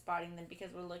hard time spotting them,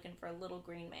 because we're looking for a little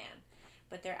green man.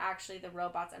 But they're actually the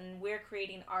robots, and we're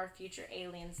creating our future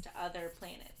aliens to other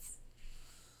planets.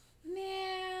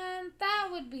 Man, that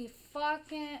would be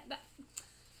fucking...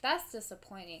 That's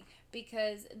disappointing,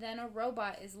 because then a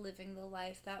robot is living the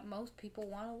life that most people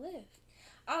want to live.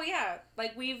 Oh, yeah.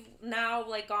 Like, we've now,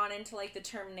 like, gone into, like, the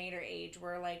Terminator age,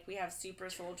 where, like, we have super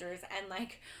soldiers, and,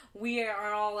 like, we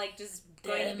are all, like, just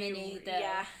going to be...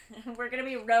 Yeah. We're going to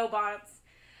be robots.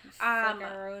 Fuck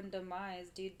our own demise,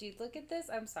 dude. Dude, look at this.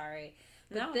 I'm sorry.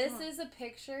 But No, this is a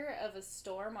picture of a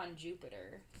storm on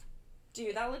Jupiter.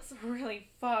 Dude, that looks really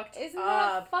fucked Isn't up.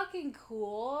 that fucking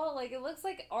cool? Like, it looks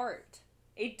like art.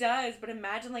 It does, but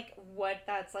imagine, like, what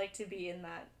that's like to be in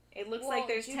that. It looks Well, like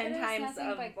there's Jupiter's 10 times nothing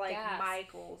of, but like, gas.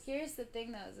 Michaels. Here's the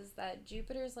thing, though, is that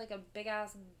Jupiter's like a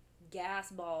big-ass gas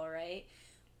ball, right?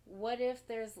 What if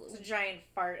there's... It's a giant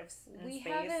fart of We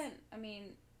space. haven't... I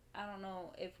mean, I don't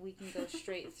know if we can go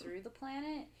straight through the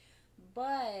planet,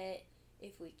 but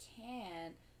if we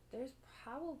can, there's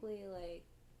probably, like,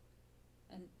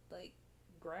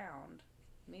 ground.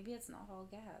 Maybe it's not all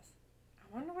gas.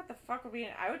 I wonder what the fuck would be...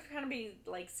 I would kind of be,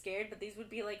 like, scared, but these would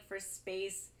be, like, for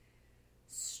space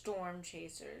storm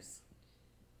chasers.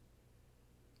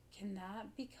 Can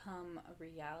that become a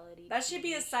reality? That should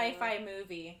be a TV show? sci-fi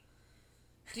movie.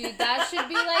 Dude, that should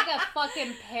be like a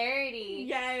fucking parody.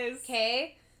 Yes.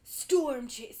 Okay?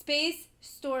 Space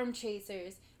storm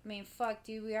chasers. I mean, fuck,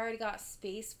 dude, we already got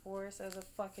Space Force as a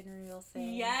fucking real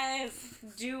thing. Yes.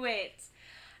 Do it.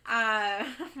 Oh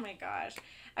my gosh.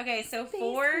 Okay, so Space 4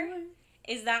 Force.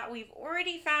 is that we've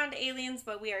already found aliens,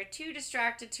 but we are too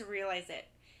distracted to realize it.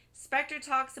 Spectre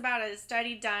talks about a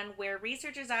study done where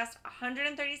researchers asked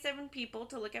 137 people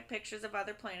to look at pictures of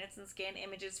other planets and scan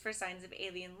images for signs of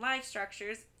alien life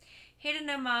structures. Hidden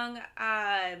among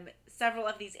several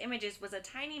of these images was a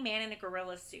tiny man in a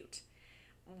gorilla suit.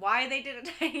 Why they did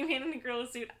a tiny man in a gorilla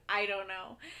suit, I don't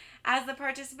know. As the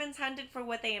participants hunted for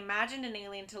what they imagined an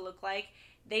alien to look like,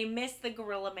 they missed the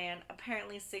gorilla man.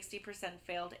 Apparently 60%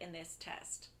 failed in this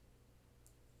test.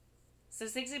 So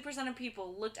 60% of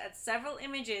people looked at several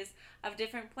images of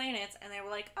different planets and they were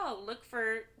like, oh, look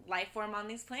for life form on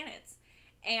these planets.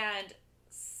 And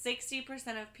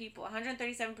 60% of people,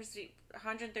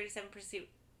 137%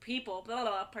 people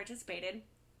participated.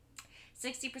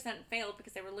 60% failed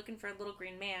because they were looking for a little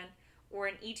green man or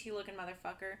an ET looking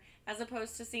motherfucker, as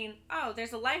opposed to seeing, oh,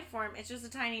 there's a life form, it's just a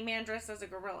tiny man dressed as a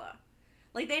gorilla.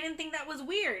 Like, they didn't think that was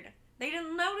weird. They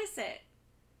didn't notice it.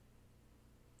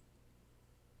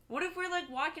 What if we're, like,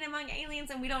 walking among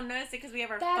aliens and we don't notice it because we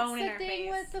have our phone in our face? That's the thing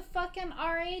with the fucking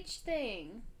RH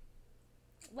thing.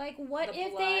 Like, what The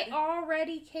if blood. they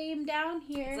already came down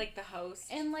here It's like the host.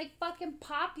 and, like, fucking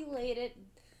populated...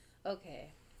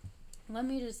 Okay. Let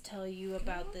me just tell you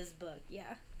about this book.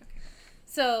 Yeah. Okay.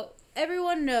 So,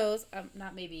 everyone knows...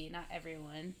 not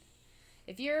everyone.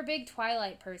 If you're a big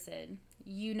Twilight person,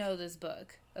 you know this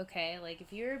book. Okay? Like,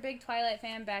 if you're a big Twilight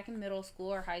fan back in middle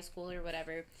school or high school or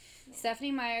whatever...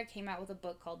 Stephenie Meyer came out with a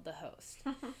book called The Host.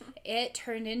 It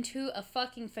turned into a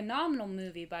fucking phenomenal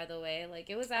movie, by the way. Like,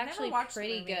 it was actually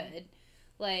pretty good.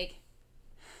 Like,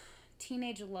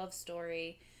 teenage love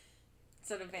story.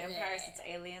 Instead of vampires, it's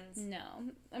aliens.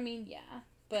 No. I mean, yeah.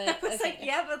 But I was okay. like,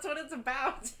 yeah, that's what it's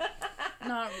about.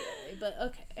 Not really, but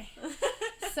okay.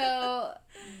 So,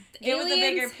 It was the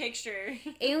bigger picture.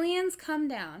 aliens come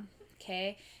down,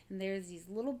 okay? And there's these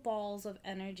little balls of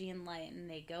energy and light, and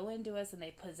they go into us and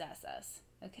they possess us,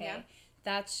 okay? Yeah.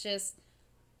 That's just,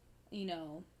 you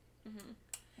know... Mm-hmm.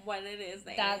 What it is,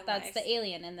 that's life. the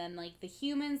alien. And then, like, the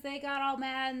humans, they got all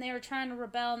mad and they were trying to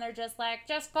rebel, and they're just like,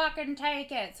 just fucking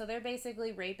take it. So they're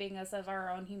basically raping us of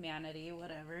our own humanity,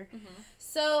 whatever. Mm-hmm.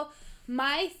 So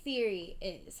my theory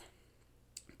is,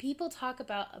 people talk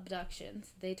about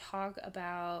abductions. They talk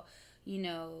about, you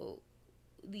know,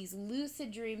 these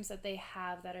lucid dreams that they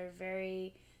have that are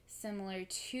very similar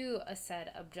to a said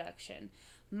abduction.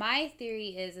 My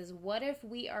theory is what if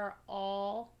we are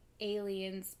all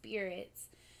alien spirits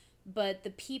But the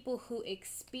people who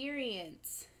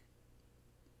experience,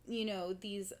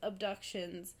 these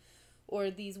abductions or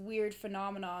these weird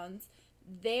phenomenons,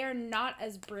 they're not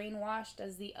as brainwashed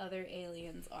as the other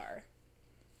aliens are.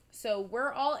 So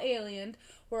we're all aliened.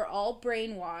 We're all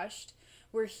brainwashed.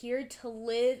 We're here to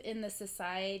live in the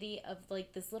society of,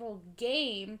 like, this little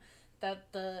game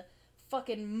that the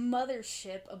fucking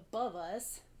mothership above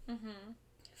us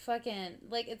fucking,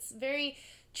 like, it's very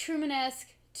Truman-esque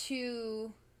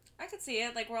to... I could see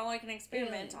it. Like, we're all like an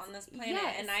experiment on this planet.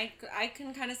 Yes. And I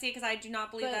can kind of see it because I do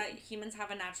not believe that humans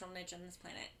have a natural niche on this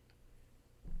planet.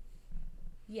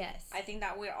 Yes. I think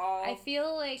that we're all I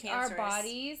feel like cancerous.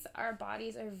 our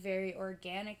bodies are very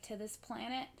organic to this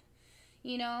planet,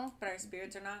 But our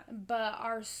spirits are not. But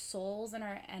our souls and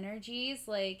our energies,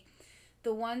 like,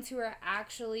 the ones who are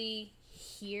actually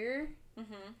here,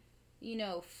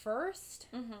 first,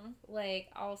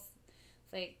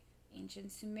 like, ancient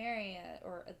Sumeria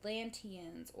or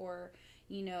Atlanteans or,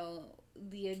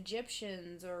 the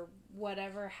Egyptians or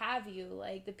whatever have you,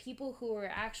 like, the people who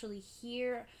are actually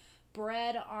here,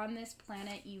 bred on this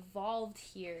planet, evolved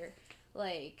here,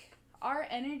 like, our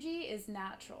energy is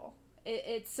natural.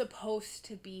 It's supposed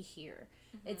to be here.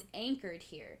 It's anchored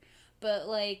here. But,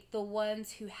 like, the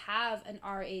ones who have an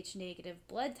Rh negative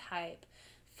blood type,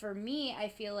 for me, I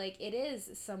feel like it is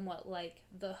somewhat like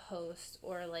the host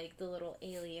or, like, the little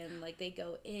alien. Like, they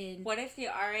go in. What if the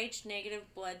Rh negative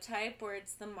blood type, where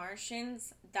it's the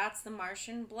Martians, that's the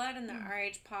Martian blood, and the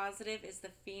Rh positive is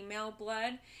the female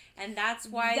blood, and that's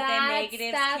why the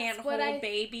negatives can't hold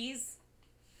babies?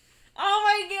 Oh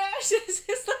my gosh, this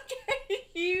is like a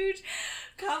huge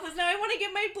complex. Now I want to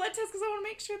get my blood test because I want to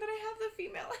make sure that I have the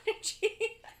female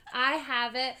energy. I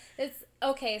have it. It's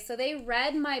okay. So they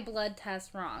read my blood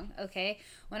test wrong. Okay.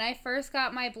 When I first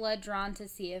got my blood drawn to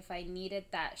see if I needed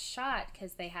that shot,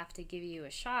 because they have to give you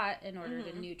a shot in order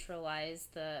to neutralize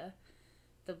the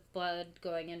blood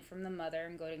going in from the mother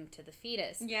and going to the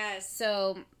fetus. Yes.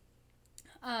 So,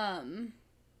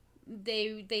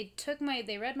 they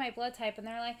read my blood type and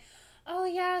they're like, oh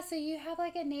yeah, so you have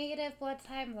like a negative blood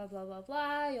type, blah, blah, blah,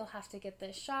 blah. You'll have to get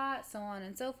this shot, so on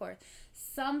and so forth.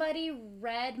 Somebody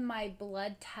read my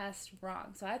blood test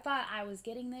wrong. So I thought I was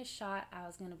getting this shot. I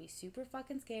was going to be super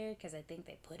fucking scared because I think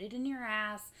they put it in your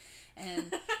ass.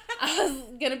 And I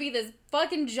was going to be this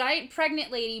fucking giant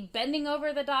pregnant lady bending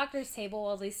over the doctor's table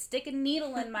while they stick a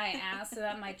needle in my ass so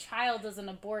that my child doesn't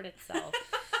abort itself.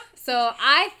 So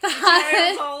I thought...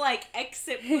 I was all like,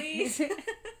 exit please.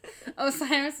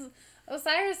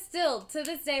 Osiris still, to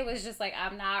this day, was just like,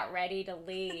 I'm not ready to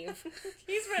leave.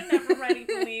 He's never ready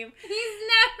to leave.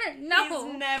 He's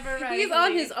never ready He's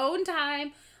on his own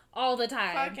time, all the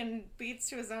time. Fucking beats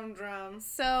to his own drum.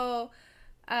 So,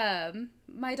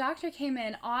 my doctor came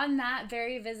in on that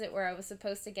very visit where I was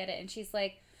supposed to get it, and she's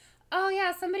like, oh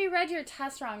yeah, somebody read your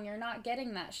test wrong. You're not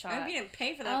getting that shot. I hope you didn't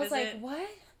pay for that visit. visit. I was like, what?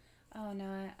 Oh, no,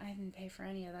 I didn't pay for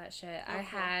any of that shit. Okay. I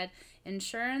had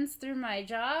insurance through my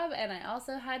job, and I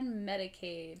also had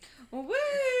Medicaid. Woo!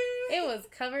 It was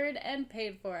covered and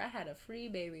paid for. I had a free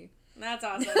baby. That's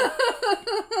awesome.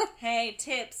 Hey,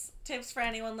 tips for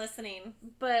anyone listening.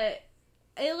 But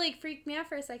it, like, freaked me out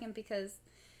for a second because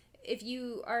if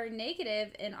you are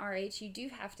negative in Rh, you do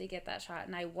have to get that shot,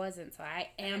 and I wasn't, so I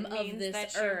am of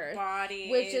this earth.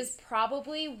 Which is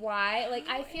probably why, like,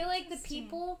 I feel like the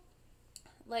people...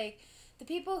 Like, the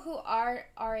people who are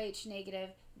Rh negative,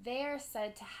 they are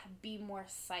said to be more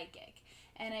psychic.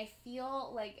 And I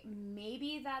feel like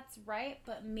maybe that's right,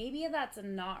 but maybe that's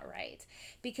not right.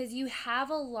 Because you have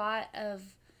a lot of...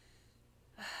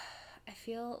 I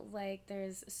feel like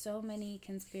there's so many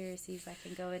conspiracies that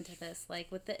can go into this.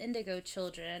 Like, with the indigo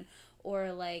children,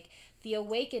 or, like, the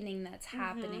awakening that's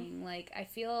happening. Like, I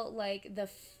feel like the...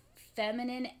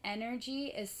 feminine energy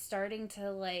is starting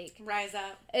to, like... rise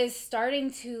up. Is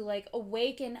starting to, like,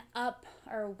 awaken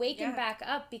back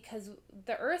up because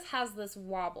the earth has this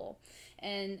wobble.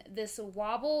 And this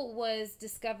wobble was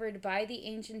discovered by the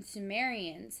ancient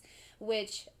Sumerians,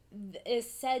 which is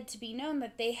said to be known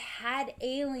that they had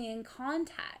alien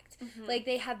contact. Like,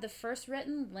 they had the first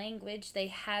written language. They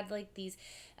had, like, these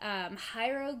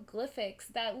hieroglyphics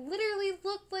that literally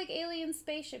looked like alien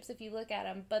spaceships if you look at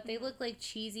them. But they look like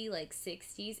cheesy, like,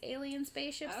 60s alien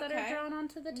spaceships that are drawn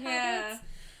onto the tablets. Yeah.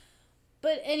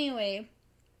 But anyway,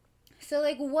 so,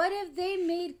 like, what if they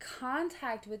made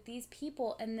contact with these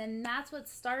people, and then that's what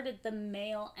started the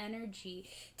male energy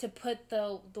to put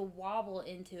the wobble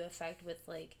into effect with,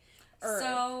 like, Earth.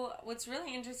 So, what's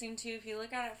really interesting, too, if you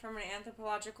look at it from an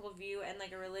anthropological view and,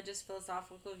 like, a religious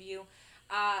philosophical view,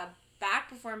 back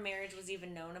before marriage was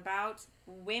even known about,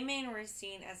 women were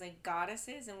seen as like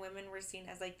goddesses, and women were seen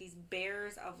as like these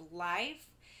bearers of life,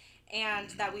 and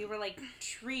that we were like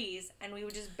trees and we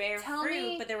would just bear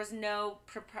fruit, but there was no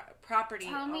property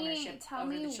ownership tell over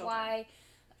me the children. why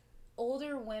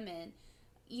older women,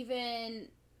 even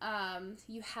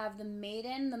you have the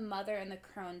maiden, the mother, and the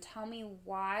crone. Tell me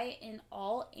why in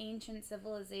all ancient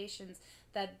civilizations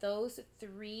that those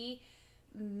three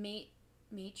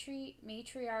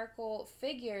matriarchal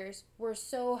figures were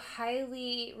so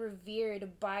highly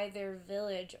revered by their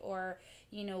village or,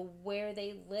 you know, where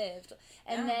they lived.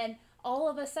 And then all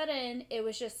of a sudden it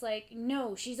was just like,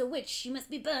 no, she's a witch, she must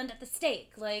be burned at the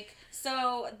stake. Like,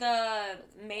 so the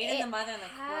maiden, the mother, and the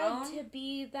crone had to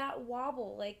be that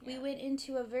wobble. Like, we went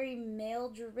into a very male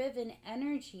driven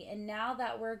energy, and now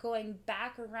that we're going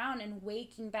back around and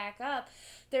waking back up,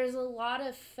 there's a lot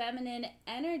of feminine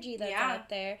energy that's out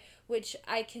there, which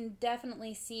I can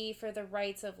definitely see for the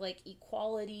rights of like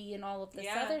equality and all of this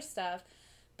other stuff.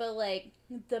 But like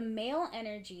the male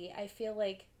energy, I feel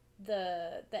like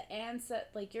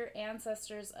your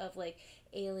ancestors of like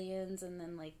aliens, and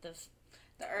then like the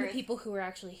Earth, the people who are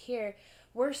actually here,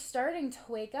 we're starting to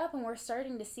wake up, and we're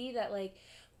starting to see that like,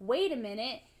 wait a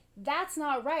minute, that's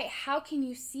not right. How can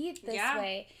you see it this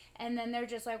way? And then they're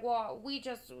just like, well, we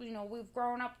just, you know, we've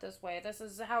grown up this way. This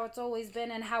is how it's always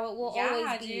been and how it will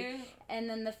always be. Dude. And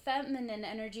then the feminine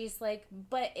energy is like,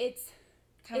 but it's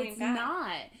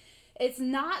not. It's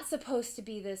not supposed to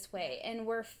be this way. And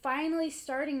we're finally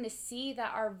starting to see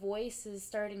that our voice is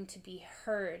starting to be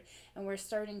heard, and we're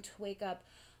starting to wake up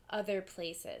other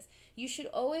places. You should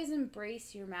always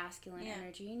embrace your masculine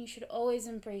energy, and you should always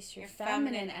embrace your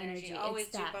feminine energy. Always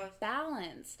it's do that both.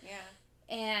 Balance.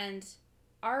 Yeah. And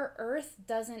our earth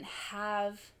doesn't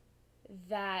have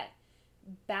that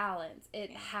balance. It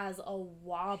has a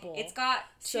wobble. It's got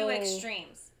two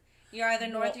extremes. You're either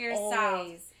north or you're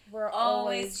south. We're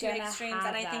always two gonna extremes, have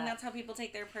and I think that. that's how people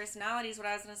take their personalities. What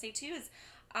I was going to say too is,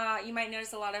 you might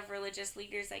notice a lot of religious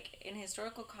leaders, like in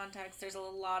historical context, there's a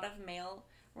lot of male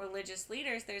religious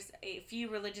leaders. There's a few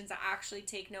religions that actually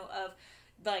take note of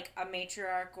like a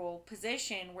matriarchal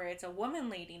position where it's a woman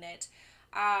leading it.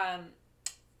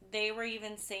 They were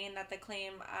even saying that the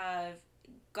claim of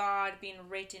God being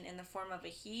written in the form of a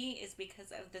he is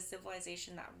because of the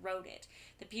civilization that wrote it.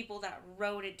 The people that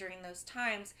wrote it during those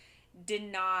times did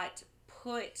not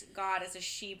put God as a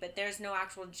she, but there's no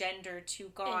actual gender to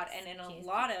God. And in a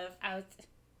lot of... Are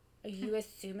you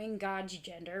assuming God's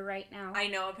gender right now? I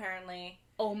know, apparently.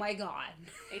 Oh my God.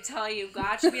 I tell you,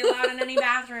 God should be allowed in any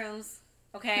bathrooms.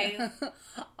 Okay?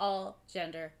 All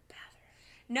gender bathrooms.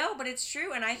 No, but it's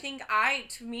true. And I think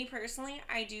to me personally,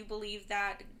 I do believe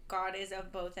that God is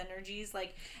of both energies.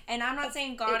 Like, and I'm not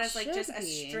saying God is like just a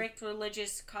strict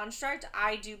religious construct.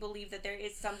 I do believe that there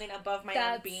is something above my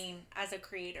own being as a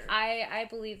creator. I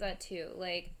believe that too.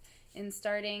 Like, in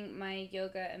starting my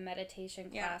yoga and meditation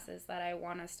classes that I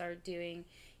want to start doing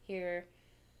here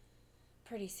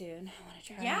pretty soon. I want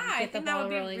to try. Yeah, I think that would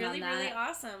be really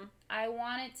awesome. I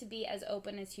want it to be as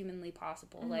open as humanly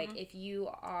possible. Mm-hmm. Like, if you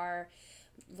are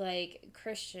like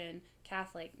Christian,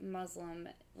 Catholic, Muslim,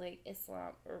 like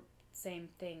Islam, or same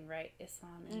thing, right?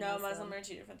 Islam and Muslim are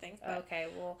two different things. Okay,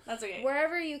 well, that's okay.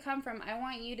 Wherever you come from, I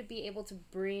want you to be able to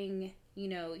bring, you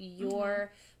know,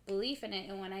 your belief in it.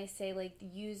 And when I say like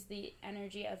use the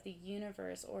energy of the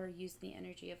universe or use the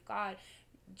energy of God,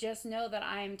 just know that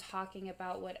I'm talking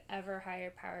about whatever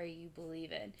higher power you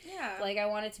believe in. Yeah. Like, I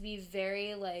want it to be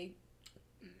very like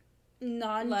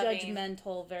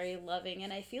non-judgmental, very loving,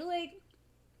 and I feel like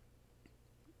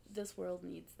this world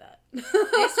needs that. This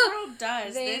world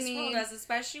does. This world does,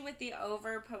 especially with the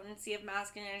overpotency of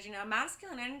masculine energy. Now,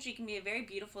 masculine energy can be a very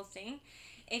beautiful thing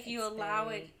if you allow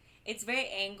it. It's very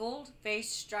angled, very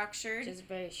structured. Just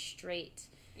very straight.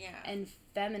 Yeah. And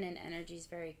feminine energy is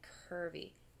very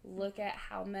curvy. Look at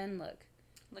how men look.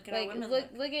 Look at how women look.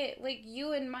 Look at, like,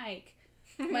 you and Mike.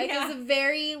 Mike is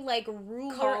very, like,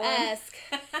 ruler-esque.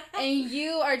 And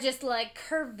you are just, like,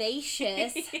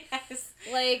 curvaceous. Yes.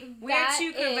 Like, we are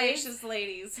two curvaceous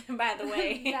ladies, by the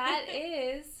way. That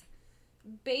is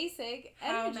basic energy.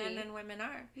 How men and women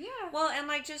are. Yeah. Well, and,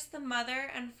 like, just the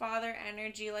mother and father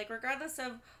energy, like, regardless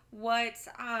of what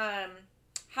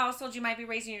household you might be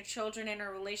raising your children in,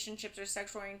 or relationships or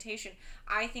sexual orientation,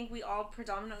 I think we all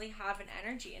predominantly have an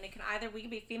energy, and it can either, we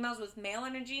could be females with male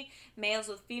energy, males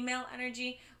with female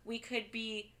energy, we could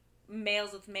be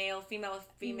males with male, female with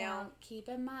female. Now, keep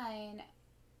in mind,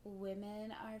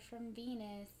 women are from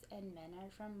Venus and men are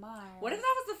from Mars. What if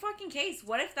that was the fucking case?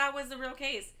 What if that was the real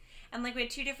case? And like we had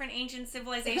two different ancient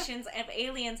civilizations of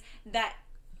aliens that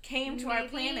came to our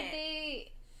planet.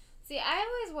 See, I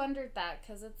always wondered that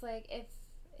because it's like if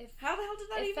How the hell did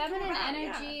that if even come feminine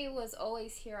about? energy was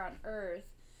always here on Earth,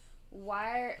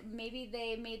 maybe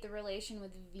they made the relation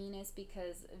with Venus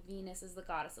because Venus is the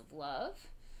goddess of love.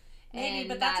 Maybe, and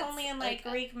but that's only in like a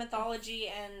Greek mythology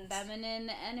and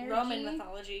feminine energy. Roman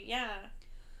mythology. Yeah.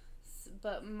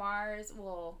 But Mars,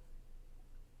 well,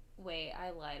 wait, I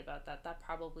lied about that. That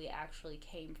probably actually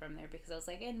came from there because I was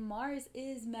like, and Mars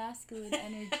is masculine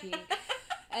energy.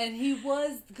 And he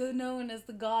was known as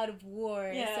the god of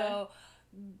war. Yeah. So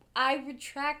I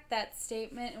retract that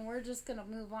statement and we're just going to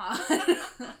move on.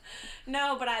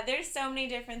 No, but there's so many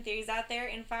different theories out there.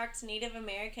 In fact, Native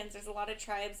Americans, there's a lot of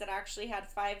tribes that actually had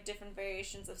 5 different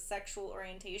variations of sexual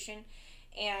orientation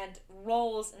and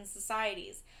roles in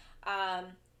societies.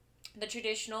 The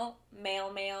traditional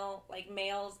male, like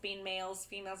males being males,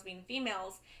 females being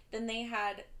females. Then they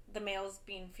had the males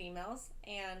being females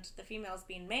and the females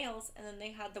being males. And then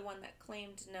they had the one that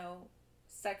claimed no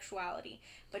sexuality,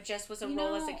 but just was a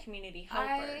role as a community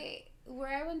helper. Where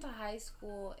I went to high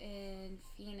school in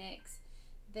Phoenix,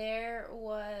 there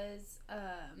was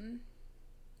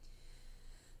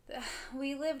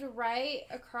we lived right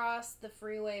across the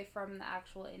freeway from the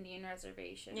actual Indian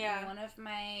reservation. Yeah. And one of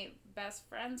my best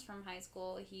friends from high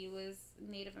school, he was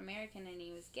Native American and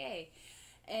he was gay.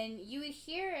 And you would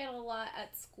hear it a lot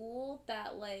at school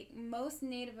that like most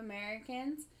Native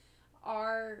Americans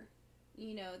are,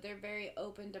 you know, they're very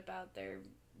open about their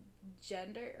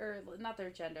gender, or not their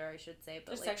gender, I should say,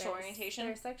 but Their like sexual orientation.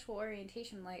 Their sexual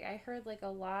orientation. Like I heard like a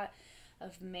lot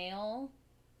of male.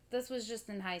 This was just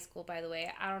in high school, by the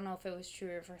way. I don't know if it was true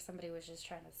or if somebody was just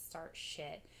trying to start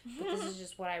shit. But this is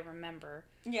just what I remember.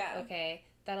 Yeah. Okay,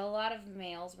 that a lot of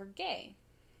males were gay.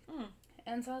 Mm.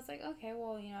 And so I was like, okay,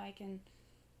 well, you know,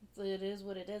 it is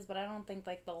what it is, but I don't think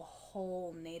like the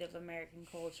whole Native American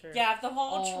culture. Yeah, if the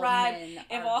whole tribe,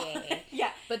 men are gay.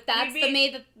 Yeah. But that's the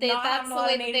way that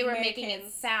they were making it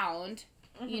Americans. sound,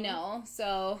 you know.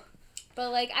 So,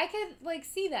 but like I could like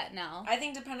see that now. I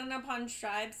think depending upon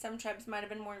tribes, some tribes might have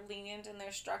been more lenient in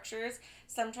their structures.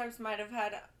 Some tribes might have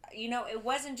had, you know, it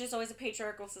wasn't just always a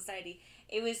patriarchal society.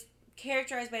 It was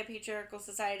characterized by a patriarchal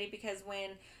society because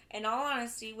in all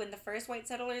honesty, when the first white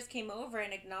settlers came over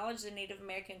and acknowledged the Native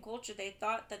American culture, they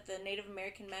thought that the Native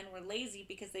American men were lazy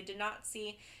because they did not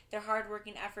see their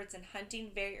hardworking efforts in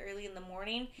hunting very early in the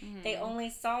morning. Mm-hmm. They only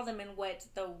saw them in what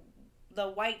the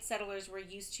white settlers were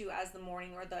used to as the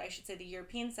morning, or I should say the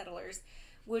European settlers,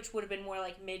 which would have been more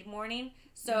like mid-morning.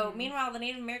 So, meanwhile, the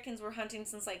Native Americans were hunting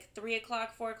since like 3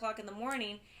 o'clock, 4 o'clock in the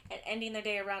morning and ending their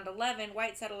day around 11.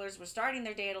 White settlers were starting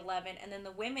their day at 11, and then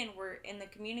the women were in the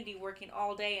community working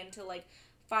all day until like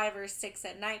 5 or 6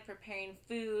 at night, preparing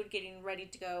food, getting ready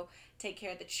to go take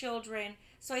care of the children.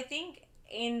 So I think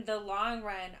in the long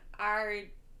run,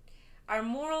 our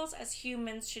morals as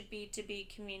humans should be to be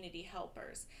community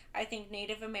helpers. I think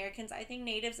Native Americans, I think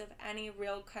natives of any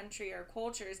real country or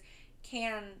cultures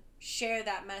can share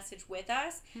that message with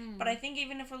us. But I think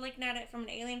even if we're looking at it from an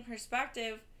alien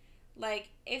perspective, like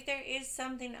if there is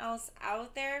something else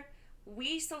out there,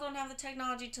 we still don't have the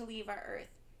technology to leave our Earth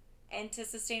and to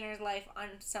sustain our life on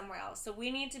somewhere else. So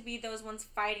we need to be those ones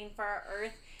fighting for our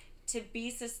Earth to be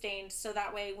sustained, so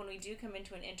that way when we do come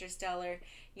into an interstellar,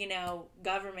 you know,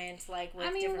 government, like with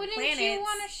different planets. Wouldn't you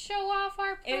want to show off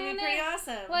our planet? It would be pretty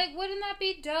awesome. Like, wouldn't that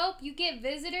be dope? You get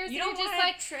visitors. You don't just want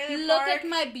like, a trailer look park. at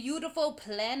my beautiful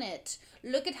planet.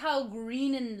 Look at how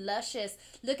green and luscious.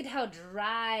 Look at how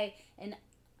dry and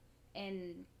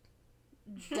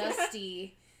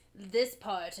dusty this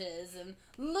part is, and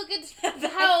look at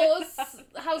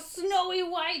how snowy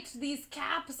white these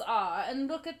caps are, and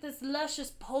look at this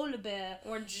luscious polar bear.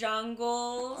 Or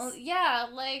jungles. Yeah,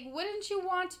 like, wouldn't you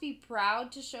want to be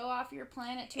proud to show off your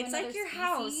planet to another It's like your species?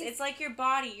 house. It's like your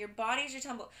body. Your body is your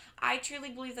temple. I truly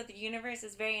believe that the universe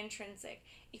is very intrinsic.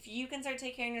 If you can start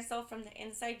taking care of yourself from the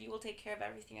inside, you will take care of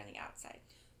everything on the outside.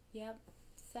 Yep.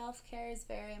 Self-care is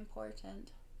very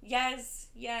important. Yes.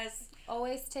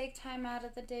 Always take time out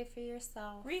of the day for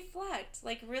yourself. Reflect.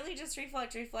 Like, really just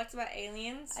reflect. Reflect about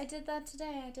aliens. I did that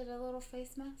today. I did a little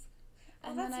face mask. Oh,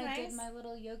 And that's then I nice. did my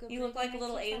little yoga You look breathing like a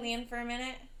little exercise. alien for a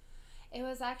minute. It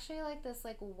was actually like this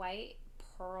like white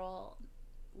pearl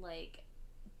like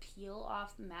peel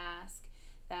off mask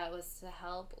that was to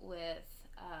help with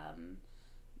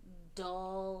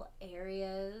dull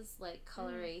areas like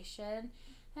coloration.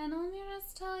 And let me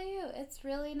just tell you, it's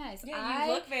really nice. Yeah,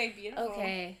 you look very beautiful.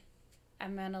 Okay.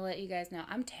 I'm going to let you guys know.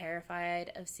 I'm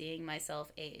terrified of seeing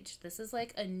myself age. This is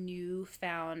like a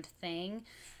newfound thing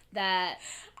that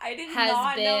I did has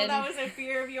not know been- that was a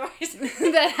fear of yours.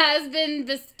 that has been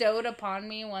bestowed upon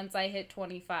me once I hit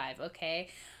 25, okay?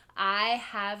 I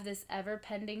have this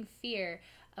ever-pending fear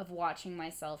of watching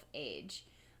myself age.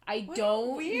 I What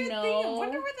don't a weird know. thing. I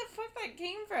wonder where the fuck that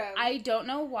came from. I don't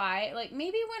know why. Like,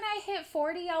 maybe when I hit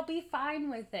 40, I'll be fine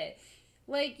with it.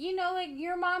 Like, you know, like,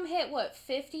 your mom hit,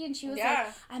 50? And she was like,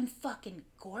 I'm fucking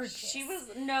gorgeous. She was,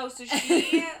 so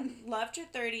she loved her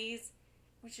 30s.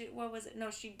 What was it?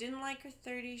 No, she didn't like her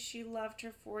 30s. She loved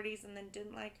her 40s and then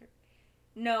didn't like her.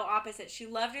 No, opposite. She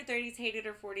loved her 30s, hated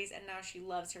her 40s, and now she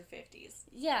loves her 50s.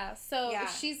 Yeah, so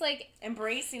she's like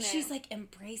embracing it. She's like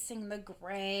embracing the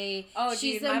gray. Oh,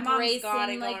 she's dude, my mom's got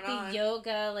it like going the on.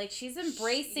 yoga. Like, she's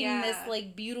embracing this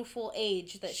like beautiful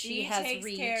age that she has takes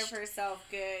reached. care of herself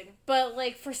good. But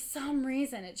like, for some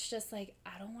reason, it's just like,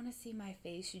 I don't want to see my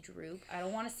face droop. I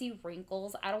don't want to see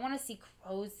wrinkles. I don't want to see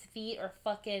crow's feet or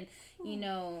fucking, you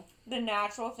know, the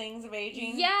natural things of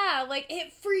aging. Yeah, like,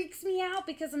 it freaks me out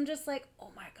because I'm just like, oh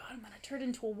my god, I'm gonna turn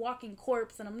into a walking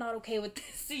corpse and I'm not okay with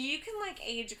this. So you can like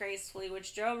age gracefully,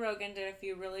 which Joe Rogan did a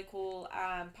few really cool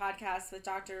podcasts with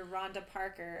Dr. Rhonda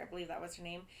Parker, I believe that was her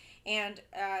name, and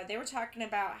they were talking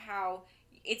about how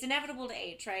it's inevitable to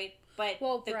age, right? But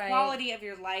the quality of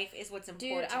your life is what's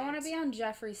important. Dude, I want to be on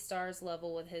Jeffree Star's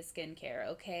level with his skincare,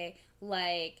 okay?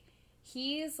 Like,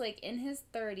 he's like in his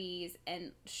 30s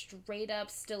and straight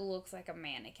up still looks like a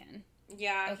mannequin.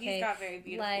 Yeah, okay? He's got very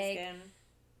beautiful skin.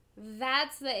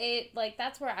 That's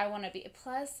that's where I want to be.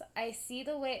 Plus, I see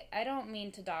the way, I don't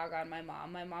mean to dog on my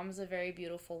mom. My mom's a very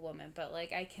beautiful woman, but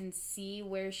like, I can see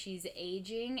where she's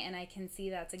aging, and I can see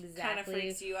that's exactly kind of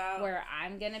freaks you out. Where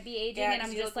I'm gonna be aging, and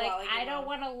I'm just like I don't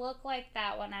want to look like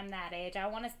that when I'm that age. I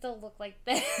want to still look like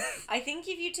this. I think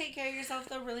if you take care of yourself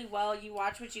though really well, you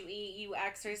watch what you eat, you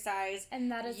exercise, and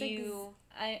that is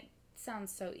I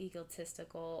sounds so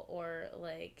egotistical or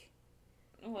like.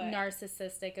 What?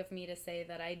 Narcissistic of me to say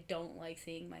that I don't like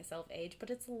seeing myself age,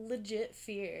 but it's a legit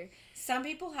fear. Some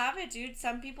people have it, dude.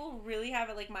 Some people really have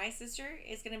it. Like, my sister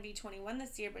is going to be 21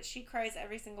 this year, but she cries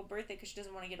every single birthday because she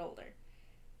doesn't want to get older.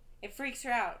 It freaks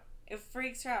her out.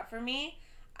 For me,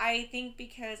 I think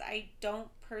because I don't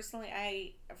personally,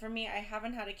 I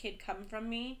haven't had a kid come from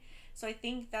me, so I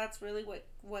think that's really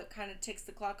what kind of ticks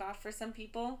the clock off for some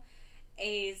people.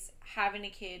 Is having a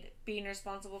kid, being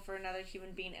responsible for another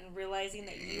human being, and realizing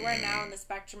that you are now on the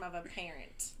spectrum of a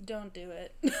parent. Don't do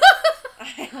it.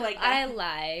 I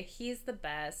lie. He's the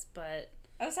best, but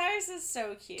Osiris is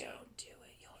so cute. Don't do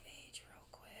it. You'll age real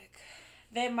quick.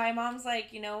 Then my mom's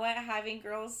like, you know what? Having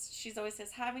girls, she's always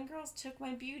says, having girls took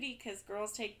my beauty, because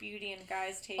girls take beauty and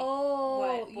guys take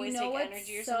boys take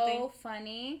energy or something. So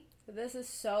funny. This is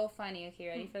so funny. Okay,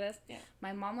 ready for this? Yeah.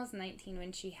 My mom was 19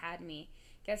 when she had me.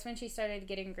 Guess when she started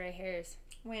getting gray hairs?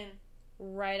 When?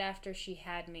 Right after she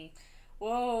had me.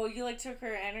 Whoa, you like took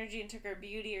her energy and took her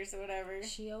beauty or so whatever.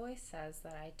 She always says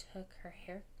that I took her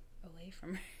hair away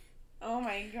from her. Oh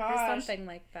my gosh. Or something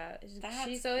like that.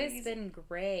 She's always been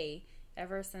gray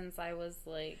ever since I was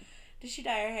like... Did she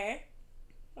dye her hair?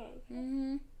 Oh, okay.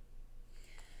 Mm-hmm.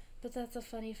 But that's a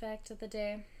funny fact of the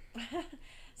day.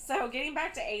 So, getting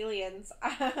back to aliens.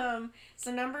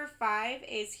 So, number 5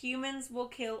 is humans will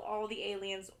kill all the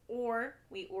aliens, or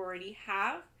we already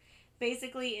have.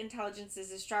 Basically, intelligence is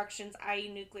destructions, i.e.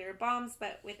 nuclear bombs,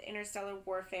 but with interstellar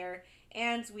warfare,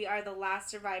 and we are the last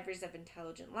survivors of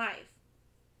intelligent life.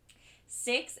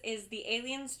 6 is the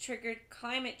aliens triggered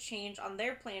climate change on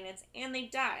their planets, and they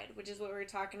died, which is what we were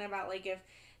talking about, like if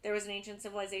there was an ancient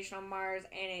civilization on Mars,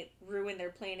 and it ruined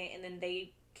their planet, and then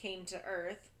they came to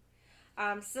Earth.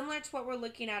 Similar to what we're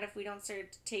looking at if we don't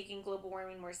start taking global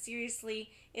warming more seriously,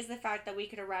 is the fact that we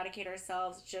could eradicate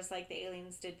ourselves just like the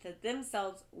aliens did to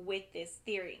themselves with this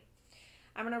theory.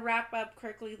 I'm going to wrap up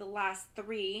quickly the last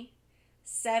 3.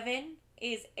 7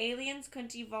 is aliens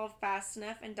couldn't evolve fast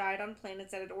enough and died on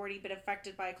planets that had already been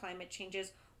affected by climate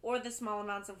changes, or the small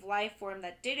amounts of life form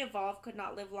that did evolve could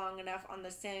not live long enough on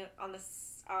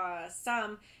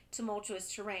some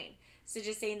tumultuous terrain. So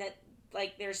just saying that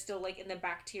like they're still like in the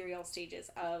bacterial stages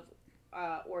of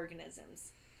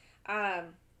organisms.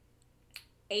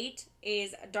 8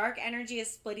 is dark energy is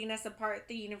splitting us apart.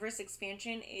 The universe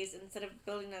expansion is, instead of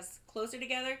building us closer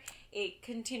together, it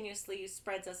continuously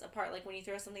spreads us apart. Like when you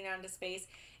throw something out into space,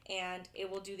 and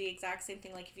it will do the exact same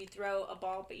thing. Like if you throw a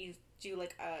ball but you do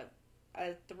like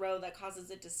a throw that causes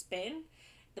it to spin,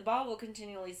 the ball will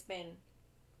continually spin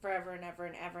forever and ever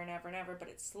and ever and ever and ever, but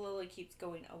it slowly keeps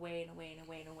going away and away and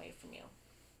away and away from you.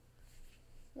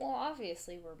 Well,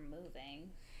 obviously we're moving.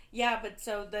 Yeah, but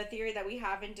so the theory that we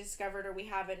haven't discovered, or we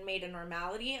haven't made a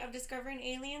normality of discovering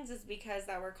aliens, is because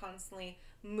that we're constantly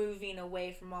moving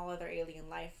away from all other alien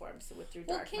life forms. So through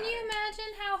dark matter. Can you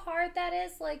imagine how hard that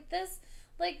is? Like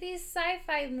these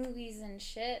sci-fi movies and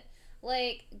shit.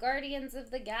 like Guardians of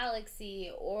the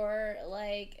Galaxy or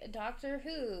like Doctor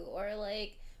Who or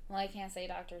like, well, I can't say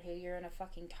Doctor Who, you're in a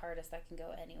fucking TARDIS that can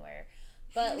go anywhere,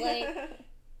 but like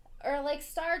or like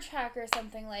Star Trek or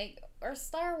something, like, or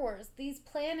Star Wars. These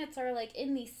planets are like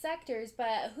in these sectors,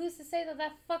 but who's to say that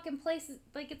that fucking place is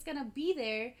like it's gonna be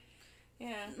there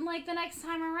like the next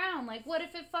time around? Like, what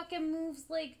if it fucking moves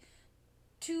like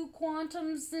 2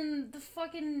 quantums in the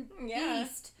fucking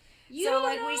east? You so, don't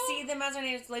like, know? we see them as our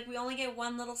neighbors. Like, we only get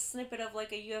one little snippet of,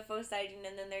 like, a UFO sighting,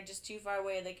 and then they're just too far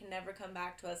away. They can never come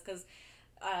back to us because,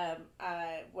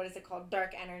 what is it called?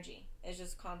 Dark energy is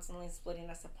just constantly splitting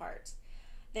us apart.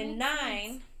 Then Makes 9...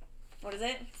 sense. What is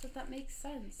it? So that makes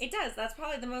sense. It does. That's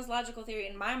probably the most logical theory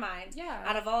in my mind. Yeah.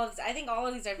 Out of all of these, I think all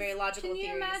of these are very logical Can you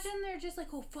theories. imagine they're just like,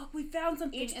 oh fuck, we found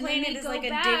something. Each and then planet they is go like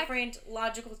back, a different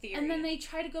logical theory. and then they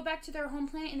try to go back to their home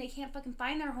planet and they can't fucking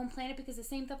find their home planet because the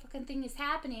same fucking thing is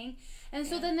happening. And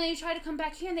so then they try to come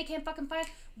back here and they can't fucking find.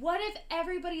 What if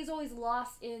everybody is always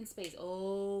lost in space?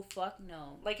 Oh fuck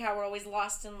no. Like how we're always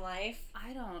lost in life.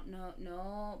 I don't know.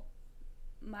 No.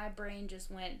 My brain just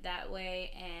went that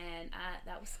way, and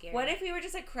that was scary. What if we were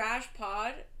just a crash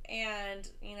pod, and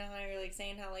you know how you're like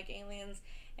saying how like aliens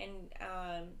and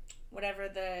whatever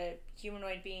the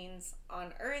humanoid beings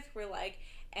on Earth were like,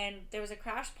 and there was a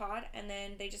crash pod, and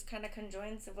then they just kind of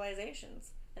conjoined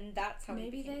civilizations, and that's how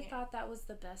maybe we became they here. thought that was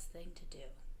the best thing to do.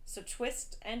 So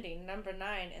twist ending number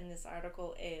 9 in this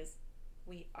article is,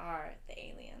 we are the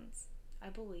aliens. I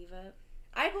believe it.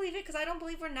 I believe it because I don't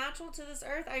believe we're natural to this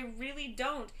earth. I really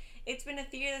don't. It's been a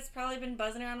theory that's probably been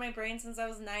buzzing around my brain since I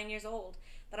was 9 years old.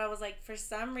 That I was like, for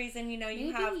some reason, you know,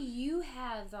 Maybe you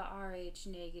have the RH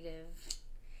negative.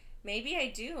 Maybe I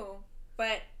do.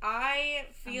 But I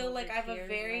feel I'm like I have a over here,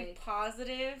 very like,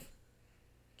 positive...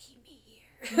 Keep me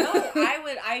here. No,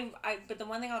 I but the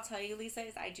one thing I'll tell you, Lisa,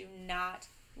 is I do not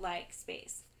like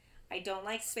space. I don't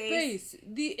like space.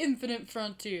 The infinite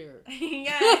frontier.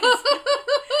 Yes.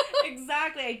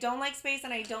 Exactly. I don't like space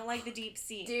and I don't like the deep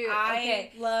sea. Dude,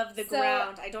 I love the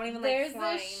ground. I don't even like flying.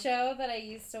 There's this show that I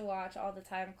used to watch all the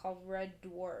time called Red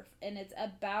Dwarf, and it's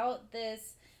about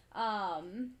this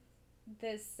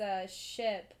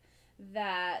ship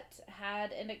that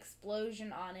had an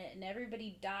explosion on it, and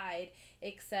everybody died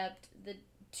except the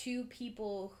 2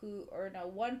 people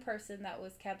one person that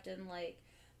was kept in like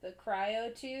the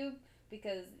cryo tube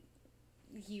because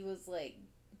he was like,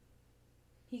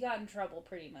 he got in trouble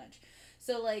pretty much.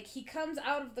 So like he comes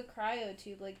out of the cryo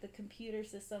tube, like the computer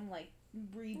system like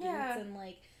reboots and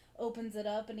like opens it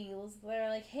up, and they're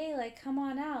like, hey, like come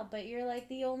on out, but you're like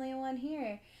the only one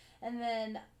here. And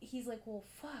then he's like, well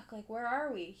fuck, like where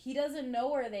are we? He doesn't know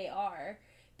where they are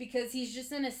because he's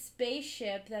just in a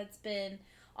spaceship that's been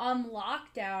on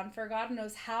lockdown for God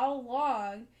knows how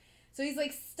long. So he's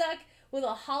like stuck with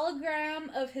a hologram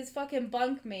of his fucking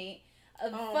bunkmate,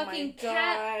 an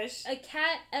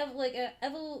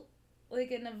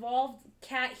evolved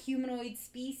cat humanoid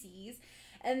species,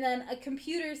 and then a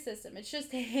computer system. It's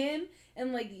just him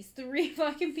and like these 3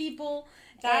 fucking people.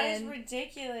 That is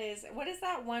ridiculous. What is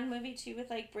that one movie too with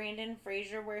like Brandon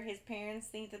Fraser where his parents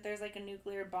think that there's like a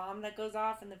nuclear bomb that goes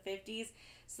off in the 50s,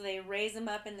 so they raise him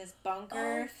up in this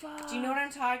bunker. Oh, fuck. Do you know what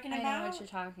I'm talking about? I know what you're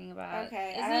talking about.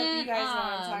 Okay, I hope you guys know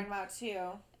what I'm talking about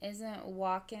too. Isn't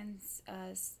Walken's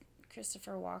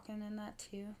Christopher Walken in that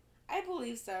too? I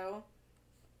believe so.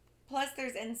 Plus,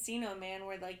 there's Encino Man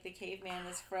where like the caveman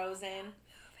is frozen.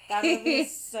 That movie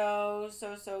is so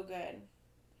good.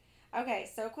 Okay,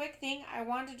 so quick thing. I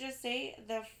want to just say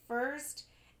the first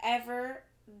ever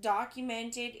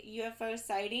documented UFO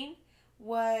sighting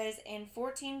was in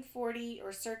 1440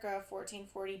 or circa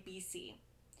 1440 BC.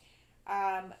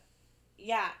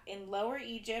 In Lower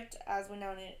Egypt, as we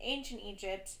know in ancient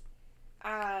Egypt.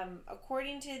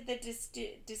 According to the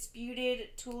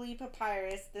disputed Thule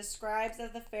papyrus, the scribes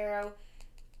of the pharaoh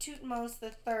Thutmose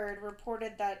III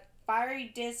reported that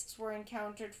fiery discs were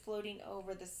encountered floating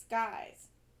over the skies.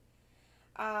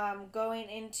 Going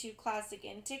into classic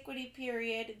antiquity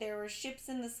period, there were ships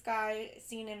in the sky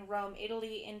seen in Rome,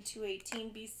 Italy in 218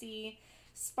 BC,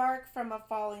 spark from a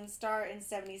falling star in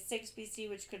 76 BC,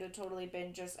 which could have totally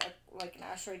been just like an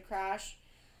asteroid crash.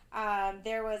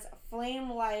 There was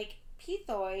flame-like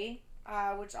pithoi,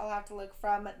 which I'll have to look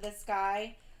from the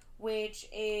sky, which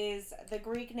is the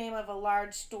Greek name of a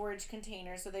large storage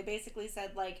container. So they basically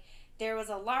said like there was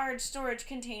a large storage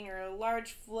container, a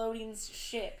large floating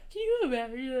ship. Can you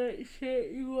imagine that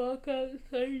shit? You walk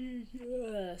outside your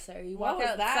you What walk was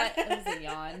outside. that? It was a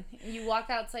yawn. You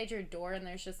walk outside your door and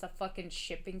there's just a fucking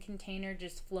shipping container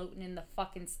just floating in the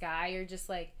fucking sky. You're just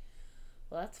like,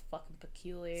 Well, that's fucking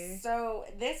peculiar. So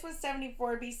this was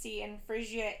 74 BC in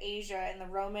Phrygia, Asia, in the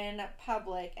Roman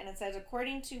Public, and it says,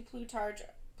 according to Plutarch,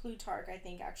 I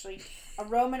think actually, a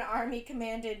Roman army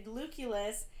commanded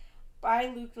Lucullus by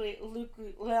Lucullus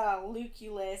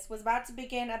was about to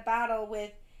begin a battle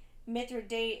with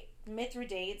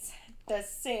Mithridates the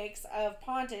Sixth of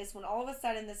Pontus when all of a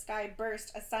sudden the sky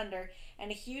burst asunder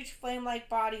and a huge flame-like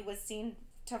body was seen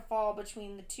to fall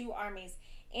between the two armies.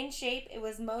 In shape, it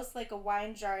was most like a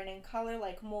wine jar and in color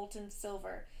like molten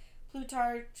silver.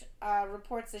 Plutarch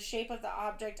reports the shape of the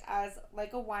object as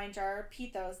like a wine jar or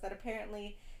pithos. That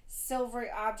apparently silvery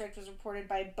object was reported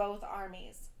by both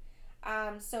armies.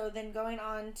 So then going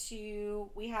on to,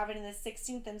 we have it in the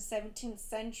 16th and 17th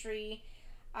century,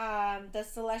 the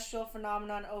celestial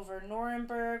phenomenon over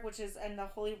Nuremberg, which is in the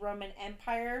Holy Roman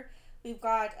Empire. We've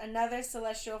got another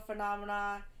celestial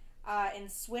phenomena in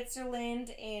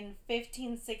Switzerland in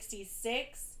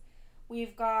 1566.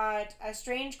 We've got a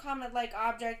strange comet-like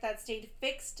object that stayed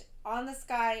fixed on the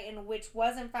sky and which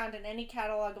wasn't found in any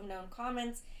catalog of known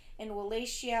comets in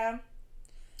Wallachia.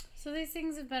 So these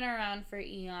things have been around for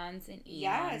eons and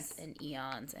eons and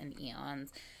eons and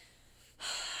eons.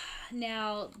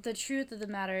 Now, the truth of the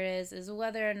matter is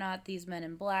whether or not these men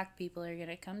in black people are going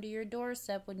to come to your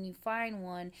doorstep when you find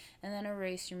one and then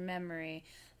erase your memory.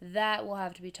 That will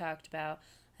have to be talked about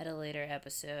at a later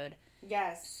episode.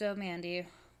 Yes. So, Mandy,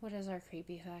 what is our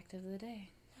creepy fact of the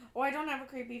day? Oh, I don't have a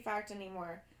creepy fact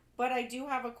anymore, but I do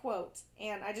have a quote,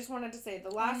 and I just wanted to say the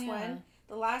last one.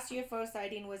 The last UFO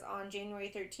sighting was on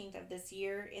January 13th of this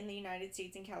year in the United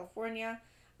States and California.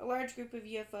 A large group of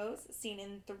UFOs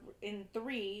seen in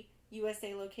 3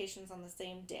 USA locations on the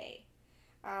same day.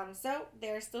 So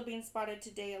they're still being spotted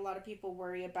today. A lot of people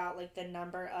worry about like the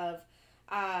number of,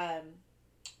 the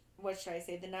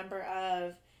number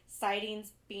of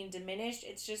sightings being diminished.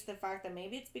 It's just the fact that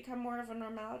maybe it's become more of a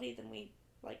normality than we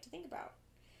like to think about.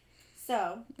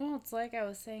 So. Well, it's like I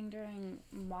was saying during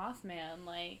Mothman,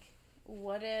 like,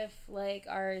 what if, like,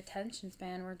 our attention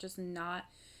span, we're just not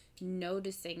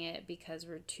noticing it because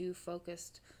we're too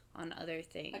focused on other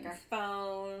things. Like our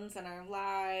phones and our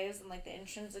lives and, like, the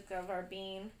intrinsic of our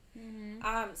being.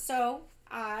 Mm-hmm. So,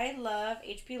 I love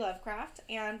H.P. Lovecraft,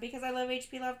 and because I love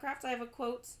H.P. Lovecraft, I have a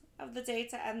quote of the day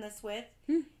to end this with.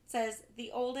 It says,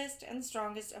 "The oldest and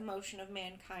strongest emotion of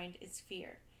mankind is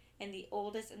fear, and the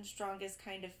oldest and strongest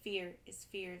kind of fear is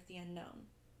fear of the unknown."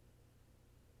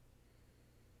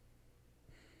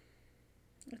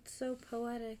 It's so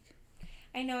poetic.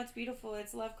 I know, it's beautiful.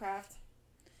 It's Lovecraft.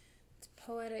 It's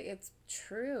poetic. It's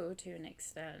true to an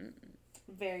extent.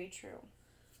 Very true.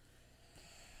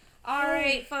 All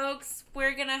right, folks,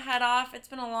 we're going to head off. It's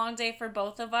been a long day for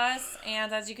both of us,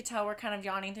 and as you can tell, we're kind of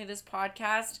yawning through this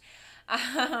podcast,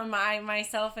 I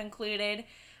myself included,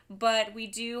 but we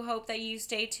do hope that you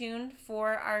stay tuned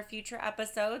for our future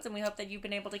episodes, and we hope that you've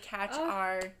been able to catch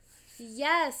our...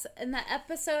 Yes, and the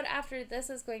episode after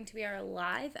this is going to be our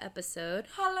live episode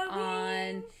Halloween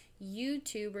on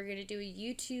YouTube. We're going to do a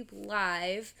YouTube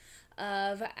live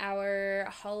of our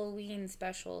Halloween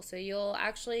special. So you'll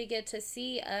actually get to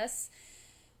see us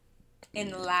in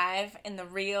the live, in the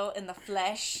real, in the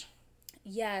flesh.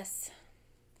 Yes.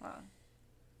 Wow.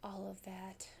 All of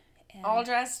that. And all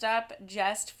dressed up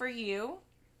just for you.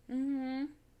 Mm-hmm.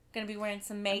 Gonna be wearing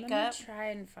some makeup. I'm gonna try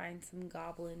and find some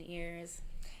goblin ears.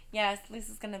 Yes,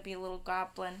 Lisa's going to be a little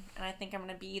goblin, and I think I'm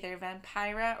going to be either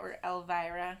Vampira or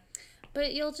Elvira.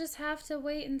 But you'll just have to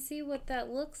wait and see what that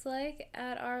looks like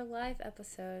at our live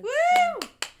episode. Woo!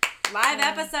 Live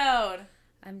episode!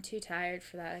 I'm too tired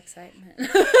for that excitement.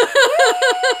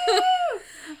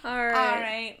 All All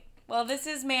right. Well, this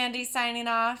is Mandy signing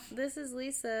off. This is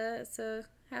Lisa, so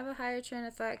have a higher train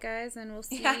of thought, guys, and we'll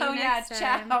see you next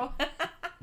time. Ciao.